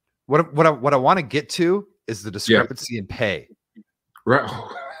 what I want to get to is the discrepancy in pay. Right.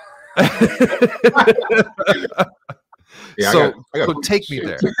 Yeah, so take me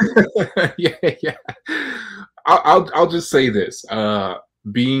there. Yeah. I'll just say this.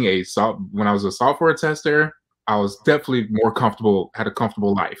 Being when I was a software tester, I was definitely more comfortable, had a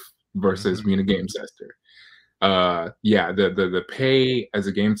comfortable life versus being a game tester. Yeah, the pay as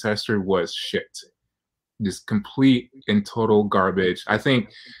a game tester was shit. Just complete and total garbage. I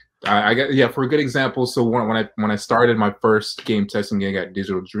think I got, for a good example. So when I started my first game testing gig at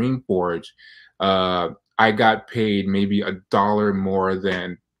Digital Dreamforge, I got paid maybe $1 more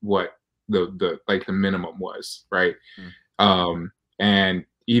than what the minimum was, right? And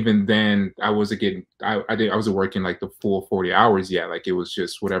even then I wasn't working like the full 40 hours yet. Like, it was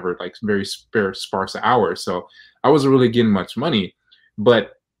just whatever, like very sparse hours. So I wasn't really getting much money.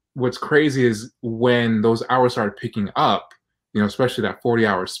 But what's crazy is when those hours started picking up, you know, especially that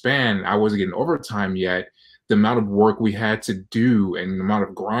 40-hour span, I wasn't getting overtime yet. The amount of work we had to do and the amount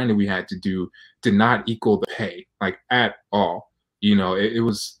of grinding we had to do did not equal the pay, like, at all. You know, it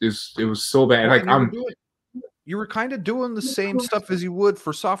was so bad. Well, like you were kind of doing the same stuff as you would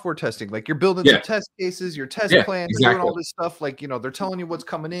for software testing. Like, you're building some test cases, your test plan, you're doing all this stuff. Like, you know, they're telling you what's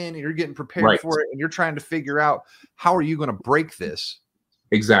coming in and you're getting prepared for it. And you're trying to figure out, how are you going to break this?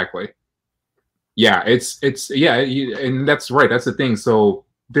 Exactly. Yeah, and that's right. That's the thing. So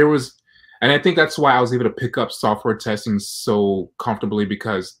there was, and I think that's why I was able to pick up software testing so comfortably,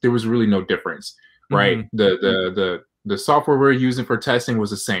 because there was really no difference, right? The software we're using for testing was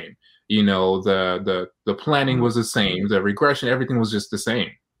the same. You know, the planning was the same. The regression, everything was just the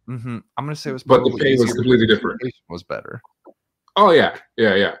same. I'm gonna say it was, but the pay was completely different. Was better. Oh yeah.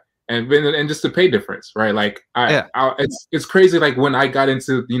 And just the pay difference, right? Like, it's crazy. Like, when I got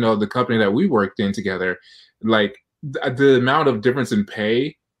into, you know, the company that we worked in together, like the amount of difference in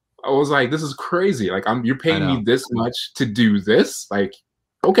pay, I was like, this is crazy. Like, you're paying me this much to do this? Like,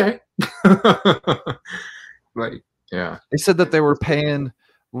 okay. Like, yeah. They said that they were paying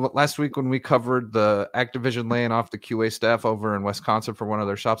last week when we covered the Activision laying off the QA staff over in Wisconsin for one of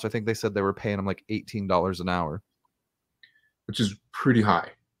their shops. I think they said they were paying them like $18 an hour, which is pretty high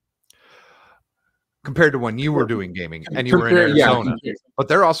compared to when you were doing gaming and you were in Arizona. But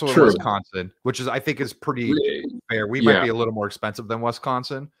they're also in Wisconsin, which is, I think, is pretty fair. We might be a little more expensive than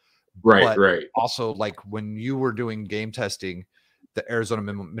Wisconsin. Right. Also, like, when you were doing game testing, the Arizona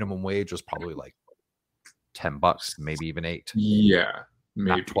minimum wage was probably like $10, maybe even $8. Yeah,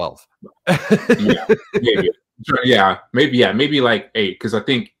 maybe not 12. Maybe like 8, because I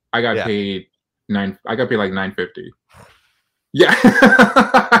think I got paid $9. I got paid like $9.50. Yeah,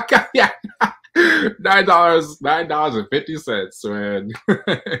 $9.50, man.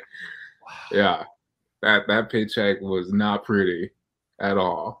 Yeah, that paycheck was not pretty at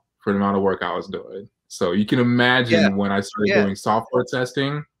all for the amount of work I was doing. So you can imagine when I started doing software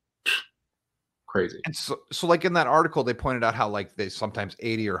testing, crazy. And so like in that article, they pointed out how, like, they sometimes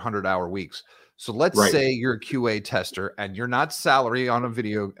 80 or 100-hour weeks. So let's say you're a QA tester and you're not salary on a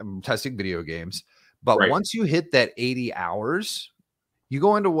testing video games, but once you hit that 80 hours, you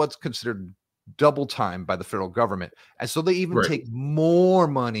go into what's considered double time by the federal government. And so they even take more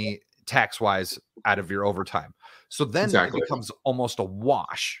money tax-wise out of your overtime. So then it becomes almost a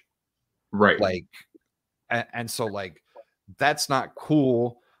wash. Right. Like, and so, like, that's not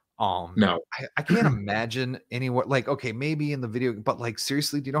cool. No, I can't imagine anywhere, like, okay, maybe in the video, but like,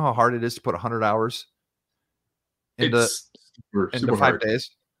 seriously, do you know how hard it is to put 100 hours into super 5 hard.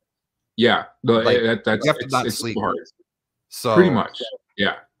 days? Yeah. You have to not sleep. Hard. So pretty much.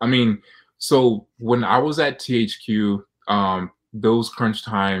 Yeah. I mean, so when I was at THQ, those crunch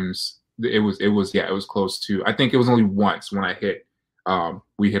times, it was close to, I think it was only once when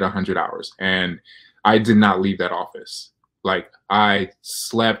we hit 100 hours, and I did not leave that office. Like I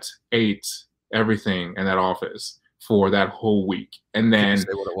slept, ate, everything in that office for that whole week. And then can you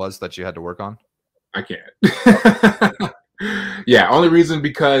say what it was that you had to work on? I can't. Yeah, only reason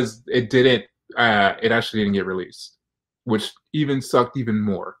because it didn't it actually didn't get released, which even sucked even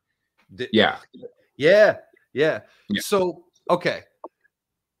more. Yeah. Yeah. Yeah. Yeah. So, okay.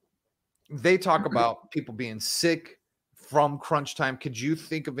 They talk about people being sick from crunch time. Could you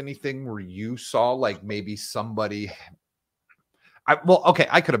think of anything where you saw like maybe somebody well, okay,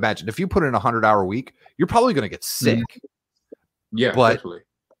 I could imagine if you put in a 100-hour week, you're probably going to get sick. Yeah, but definitely.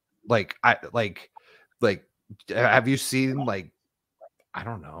 Like have you seen like, I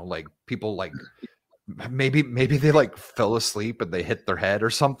don't know, like people like maybe they like fell asleep and they hit their head or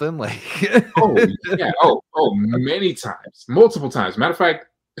something like Oh yeah, oh many times, multiple times. Matter of fact,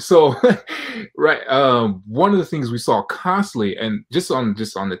 so right, one of the things we saw constantly, and just on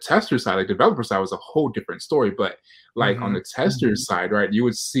the tester side, like developer side was a whole different story, but like on the tester side, right, you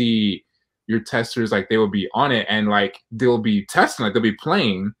would see your testers, like they would be on it and like they'll be testing, like they'll be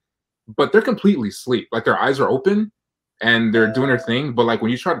playing, but they're completely asleep, like their eyes are open and they're doing their thing, but like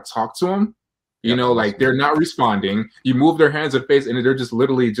when you try to talk to them, you know, like they're not responding. You move their hands and face, and they're just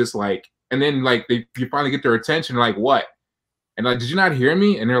literally just like, and then like you finally get their attention, like what? And like, did you not hear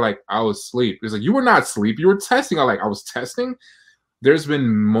me? And they're like, I was asleep. It's like, you were not asleep. You were testing. I'm like, I was testing. There's been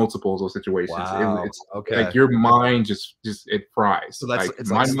multiple of those situations. Wow. It's okay. Like your mind just it fries. So that's like, it's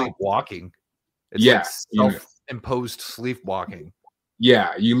like sleepwalking. It's yeah, like self-imposed sleepwalking.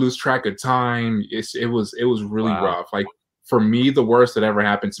 Yeah, you lose track of time. It was really rough. Like for me, the worst that ever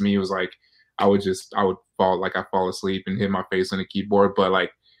happened to me was like I would fall asleep and hit my face on the keyboard. But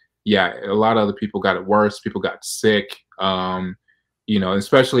like, yeah, a lot of other people got it worse. People got sick. You know,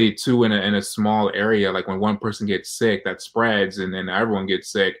 especially too in a small area. Like when one person gets sick, that spreads, and then everyone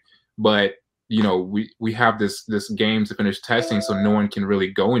gets sick. But you know, we have this game to finish testing, so no one can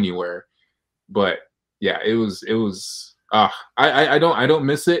really go anywhere. But yeah, it was. I don't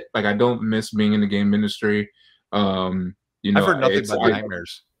miss it. Like I don't miss being in the game industry. You know, I've heard nothing but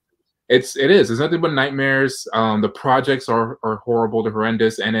nightmares. It is. It's nothing but nightmares. The projects are horrible, they're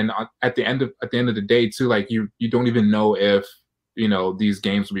horrendous, and then at the end of the day too, like you don't even know if you know these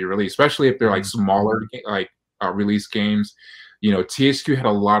games will be released, especially if they're like smaller like release games. You know, THQ had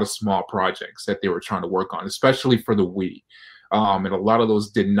a lot of small projects that they were trying to work on, especially for the Wii, and a lot of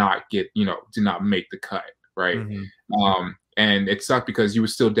those did not make the cut, right? And it sucked because you would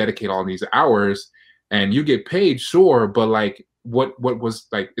still dedicate all these hours, and you get paid, sure, but like what was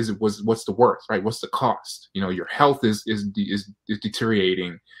like what's the worth, right? What's the cost? You know, your health is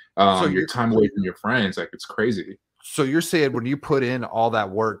deteriorating, so your time away from your friends, like it's crazy. So you're saying when you put in all that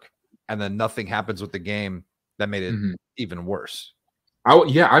work and then nothing happens with the game, that made it even worse?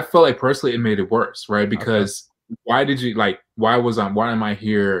 I felt like personally it made it worse, right? Because why am I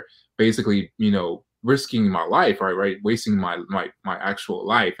here basically, you know, risking my life, right? Wasting my actual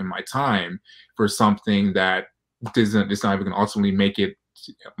life and my time for something that it's not even going to ultimately make it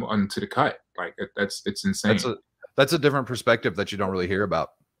onto the cut. Like it's insane. That's a different perspective that you don't really hear about,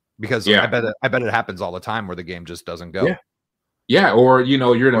 because I bet it happens all the time where the game just doesn't go. Yeah, or you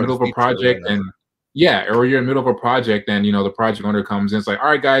know, you're in the middle of a project and or you're in the middle of a project and you know the project owner comes in, it's like, all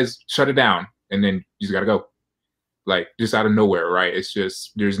right guys, shut it down, and then you just gotta go. Like just out of nowhere, right? It's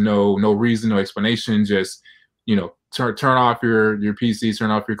just there's no reason, no explanation. Just you know, turn off your PC,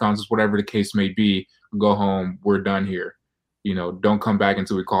 turn off your consoles, whatever the case may be. Go home. We're done here. You know, don't come back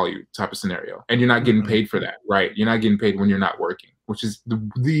until we call you. Type of scenario, and you're not getting paid for that, right? You're not getting paid when you're not working, which is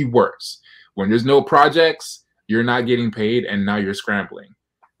the worst. When there's no projects, you're not getting paid, and now you're scrambling,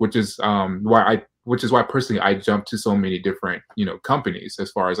 which is why personally I jumped to so many different companies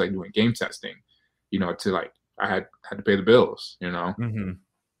as far as like doing game testing, to like. I had to pay the bills,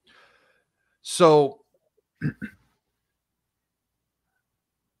 So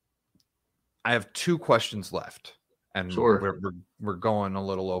I have 2 questions left, and we're going a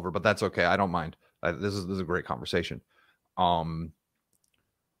little over, but that's okay. I don't mind. This is a great conversation. How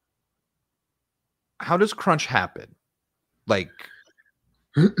does crunch happen? Like,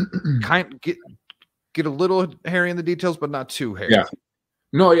 get a little hairy in the details, but not too hairy. Yeah.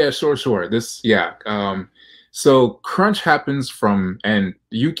 No. Yeah. Sure. So crunch happens from, and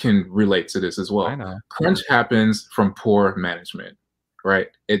you can relate to this as well. I know. Crunch happens from poor management, right?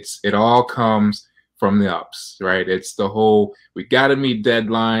 It all comes from the ups, right? It's the whole, we got to meet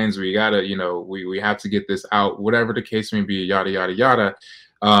deadlines. We got to, we have to get this out, whatever the case may be, yada, yada, yada.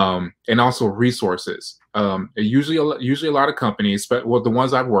 And also resources. Usually a lot of companies, but the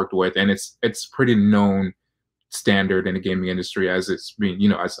ones I've worked with, and it's pretty known standard in the gaming industry, as it's being,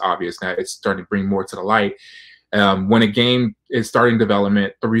 it's obvious that it's starting to bring more to the light. When a game is starting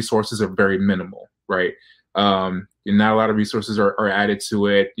development, the resources are very minimal, right? Not a lot of resources are added to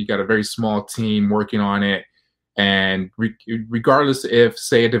it. You got a very small team working on it. And regardless if,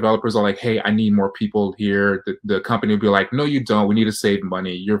 say, developers are like, hey, I need more people here, the company will be like, no, you don't. We need to save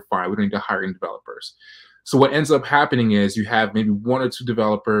money. You're fine. We don't need to hire any developers. So what ends up happening is you have maybe 1 or 2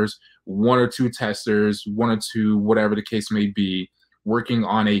 developers, 1 or 2 testers, 1 or 2, whatever the case may be, working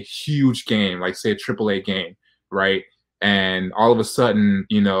on a huge game, like say a AAA game, right? And all of a sudden,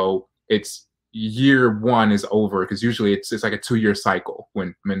 it's year 1 is over, because usually it's like a 2-year cycle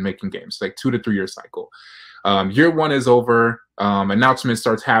when making games, like 2 to 3 year cycle. Year 1 is over. Announcement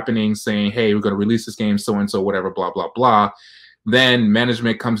starts happening saying, hey, we're going to release this game, so and so, whatever, blah, blah, blah. Then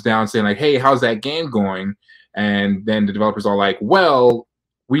management comes down saying like, hey, how's that game going? And then the developers are like, well,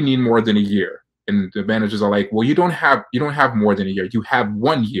 we need more than a year. And the managers are like, well, you don't have more than a year. You have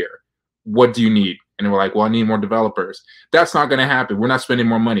 1 year. What do you need? And we're like, well, I need more developers. That's not going to happen. We're not spending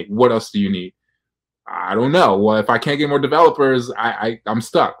more money. What else do you need? I don't know. Well, if I can't get more developers, I'm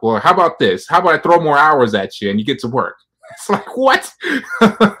stuck. Well, how about this? How about I throw more hours at you and you get to work? It's like, what?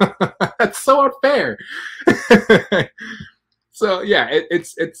 That's so unfair. So yeah,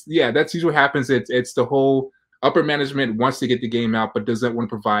 it's that's usually what happens. It's the whole upper management wants to get the game out, but doesn't want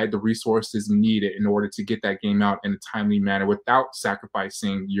to provide the resources needed in order to get that game out in a timely manner without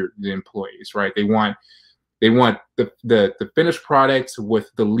sacrificing the employees, right? They want the finished product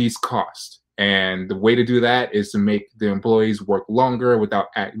with the least cost, and the way to do that is to make the employees work longer without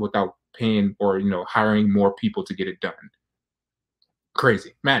paying or hiring more people to get it done.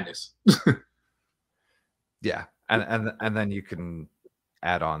 Crazy madness. Yeah. And then you can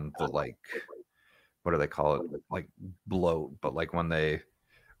add on the, like, what do they call it? Like bloat, but like when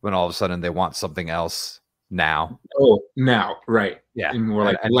all of a sudden they want something else now. Oh, now, right? Yeah. And we're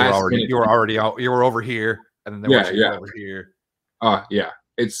like, and you were over here, and then they want you over here. Yeah.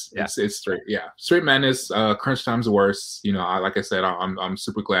 It's straight madness. Crunch time's worse. Like I said, I'm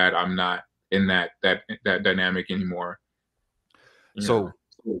super glad I'm not in that dynamic anymore. So,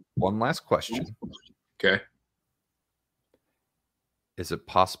 one last question. Okay. Is it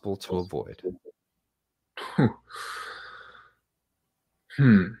possible to avoid?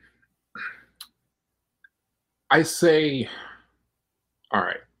 I say, all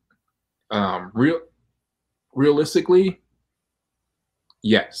right. Realistically,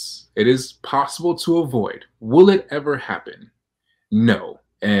 yes, it is possible to avoid. Will it ever happen? No,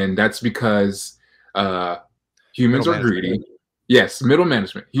 and that's because humans are greedy. Yes, middle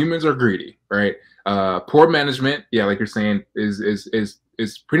management. Humans are greedy, right? Poor management, like you're saying, is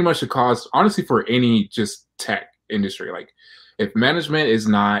pretty much the cause, honestly, for any just tech industry. Like, if management is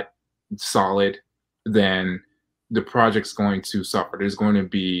not solid, then the project's going to suffer. There's going to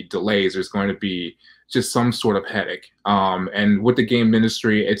be delays. There's going to be just some sort of headache. And with the game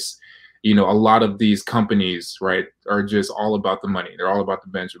industry, it's a lot of these companies, right, are just all about the money. They're all about the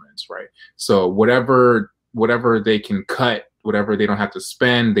Benjamins, right? So whatever they can cut, whatever they don't have to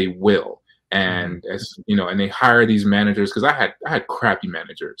spend, they will. And as and they hire these managers, because I had crappy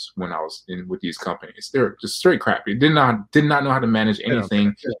managers when I was with these companies. They're just straight crappy. Did not know how to manage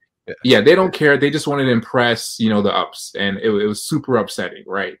anything. Yeah, they don't care. They just wanted to impress, the ups, and it was super upsetting,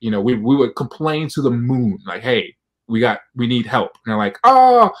 right? We would complain to the moon, like, hey, we need help. And they're like,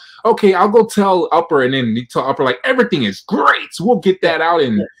 oh, okay, I'll go tell upper, and then you tell upper like everything is great. We'll get that out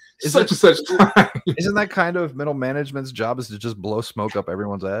in such and such time. Isn't that kind of middle management's job, is to just blow smoke up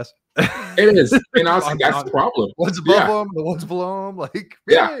everyone's ass? It is, and honestly, that's the problem. What's above them, the ones below them, like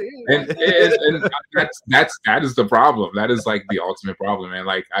and that is the problem. That is like the ultimate problem, man.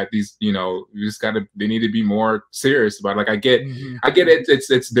 Like you just they need to be more serious about it. Like I get it.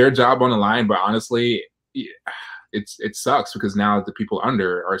 It's their job on the line, but honestly, it sucks because now the people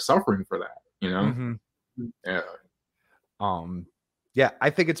under are suffering for that. Yeah. I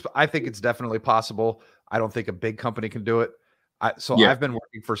think it's definitely possible. I don't think a big company can do it. I've been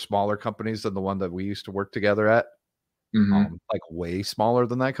working for smaller companies than the one that we used to work together at, like way smaller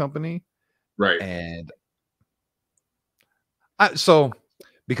than that company. Right. And so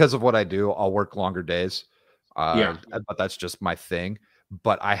because of what I do, I'll work longer days. But that's just my thing.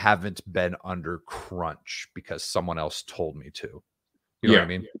 But I haven't been under crunch because someone else told me to. You know what I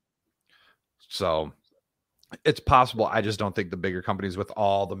mean? So it's possible. I just don't think the bigger companies with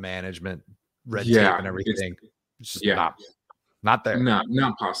all the management, red tape and everything, not there. Not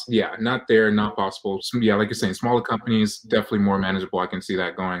possible. Yeah, not there, not possible. Yeah, like you're saying, smaller companies, definitely more manageable. I can see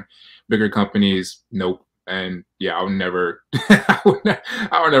that going. Bigger companies, nope. And yeah, I would never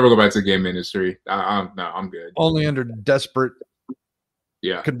go back to the game industry. I'm good. Only under desperate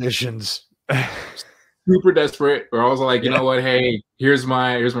conditions. super desperate. We're also like, you know what? Hey, here's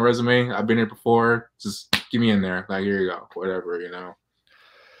my resume. I've been here before. Just get me in there. Like, here you go. Whatever, you know.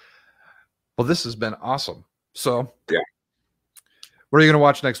 Well, this has been awesome. So yeah, what are you gonna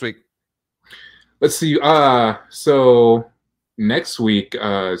watch next week? Let's see. So next week,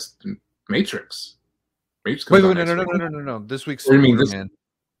 Matrix. Wait, no. This week's Spider-Man.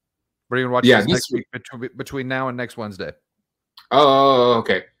 What are you gonna watch next week between now and next Wednesday? Oh,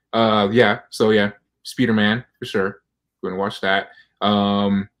 okay. Yeah. So yeah, Spider-Man for sure. We're gonna watch that.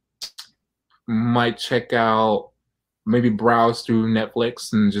 Might check out, maybe browse through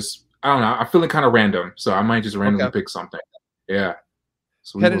Netflix and just, I don't know. I'm feeling kind of random, so I might just randomly pick something. Yeah.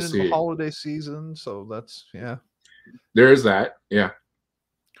 So we headed into the holiday season, so that's there is that. Yeah.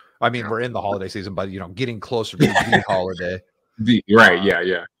 I mean, we're in the holiday season, but getting closer to the holiday. Right.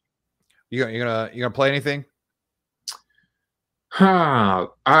 Yeah. You gonna play anything? I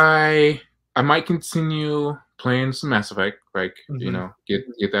might continue playing some Mass Effect, like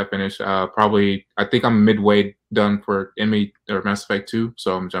get that finished. Probably, I think I'm midway done for Mass Effect 2,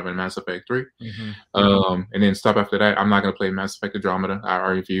 so I'm jumping Mass Effect 3. And then stop after that. I'm not gonna play Mass Effect Andromeda. I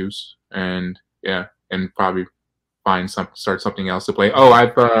already reviews, and probably start something else to play. Oh,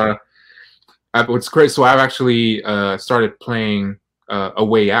 I've what's crazy. So I've actually started playing A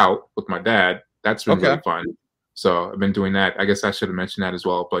Way Out with my dad. That's been really fun. So I've been doing that. I guess I should have mentioned that as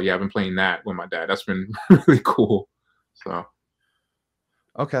well. But yeah, I've been playing that with my dad. That's been really cool. So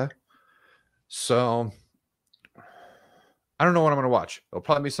okay. So I don't know what I'm gonna watch. It'll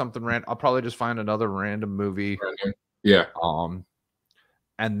probably be something random. I'll probably just find another random movie. Yeah.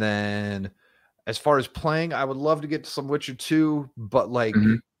 And then as far as playing, I would love to get to some Witcher 2, but like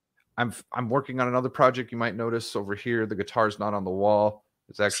I'm working on another project. You might notice over here the guitar's not on the wall.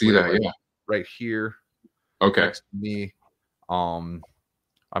 It's actually right here. Okay. Next to me. I'm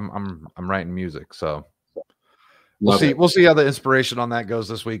writing music, so we'll see how the inspiration on that goes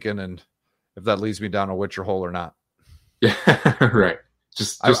this weekend, and if that leads me down a Witcher hole or not. Yeah, right.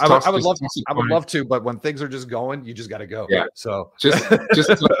 I would love to, but when things are just going, you just got to go. Yeah. So just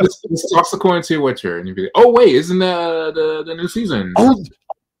toss the coin to your Witcher, and you'd be like, oh wait, isn't the new season? Oh,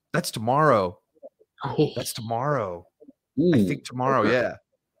 that's tomorrow. Oh. That's tomorrow. Ooh. I think tomorrow. Yeah.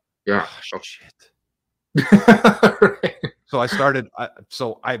 Oh, shit. So I started.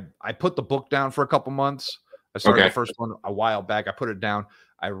 I put the book down for a couple months. I started the first one a while back. I put it down.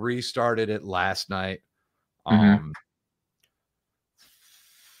 I restarted it last night. I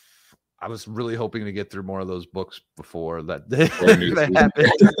was really hoping to get through more of those books before that happened.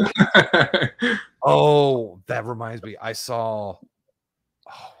 Oh, that reminds me. I saw.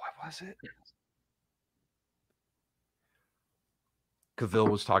 Oh, what was it? Cavill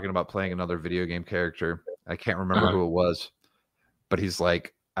was talking about playing another video game character. I can't remember who it was, but he's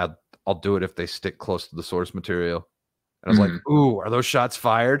like, I'll do it if they stick close to the source material. And I was like, ooh, are those shots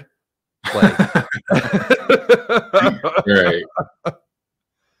fired? Like, right.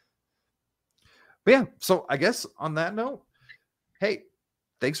 But yeah, so I guess on that note, hey,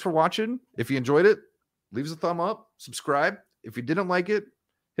 thanks for watching. If you enjoyed it, leave us a thumb up, subscribe. If you didn't like it,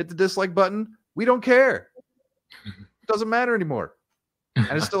 hit the dislike button. We don't care. It doesn't matter anymore.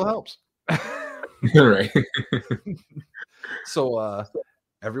 And it still helps. Right. So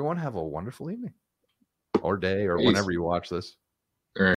everyone have a wonderful evening or day or whenever you watch this.